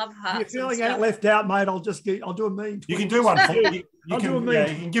love hearts. If you're feeling ain't left out, mate, I'll do a mean tweet. You can do one. You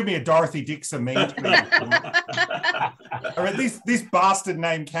can give me a Dorothy Dixon mean tweet. Or at least this bastard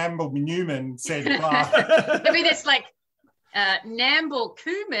named Campbell Newman said, I mean, it's like Namble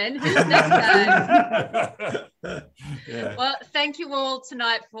Cooman. Who's that guy? Yeah. Well, thank you all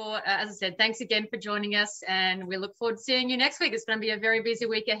tonight for, as I said, thanks again for joining us. And we look forward to seeing you next week. It's going to be a very busy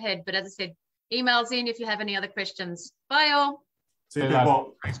week ahead. But as I said, emails in if you have any other questions. Bye all. See you,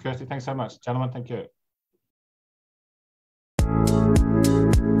 people. Thanks, Kirsty. Thanks so much. Gentlemen, thank you.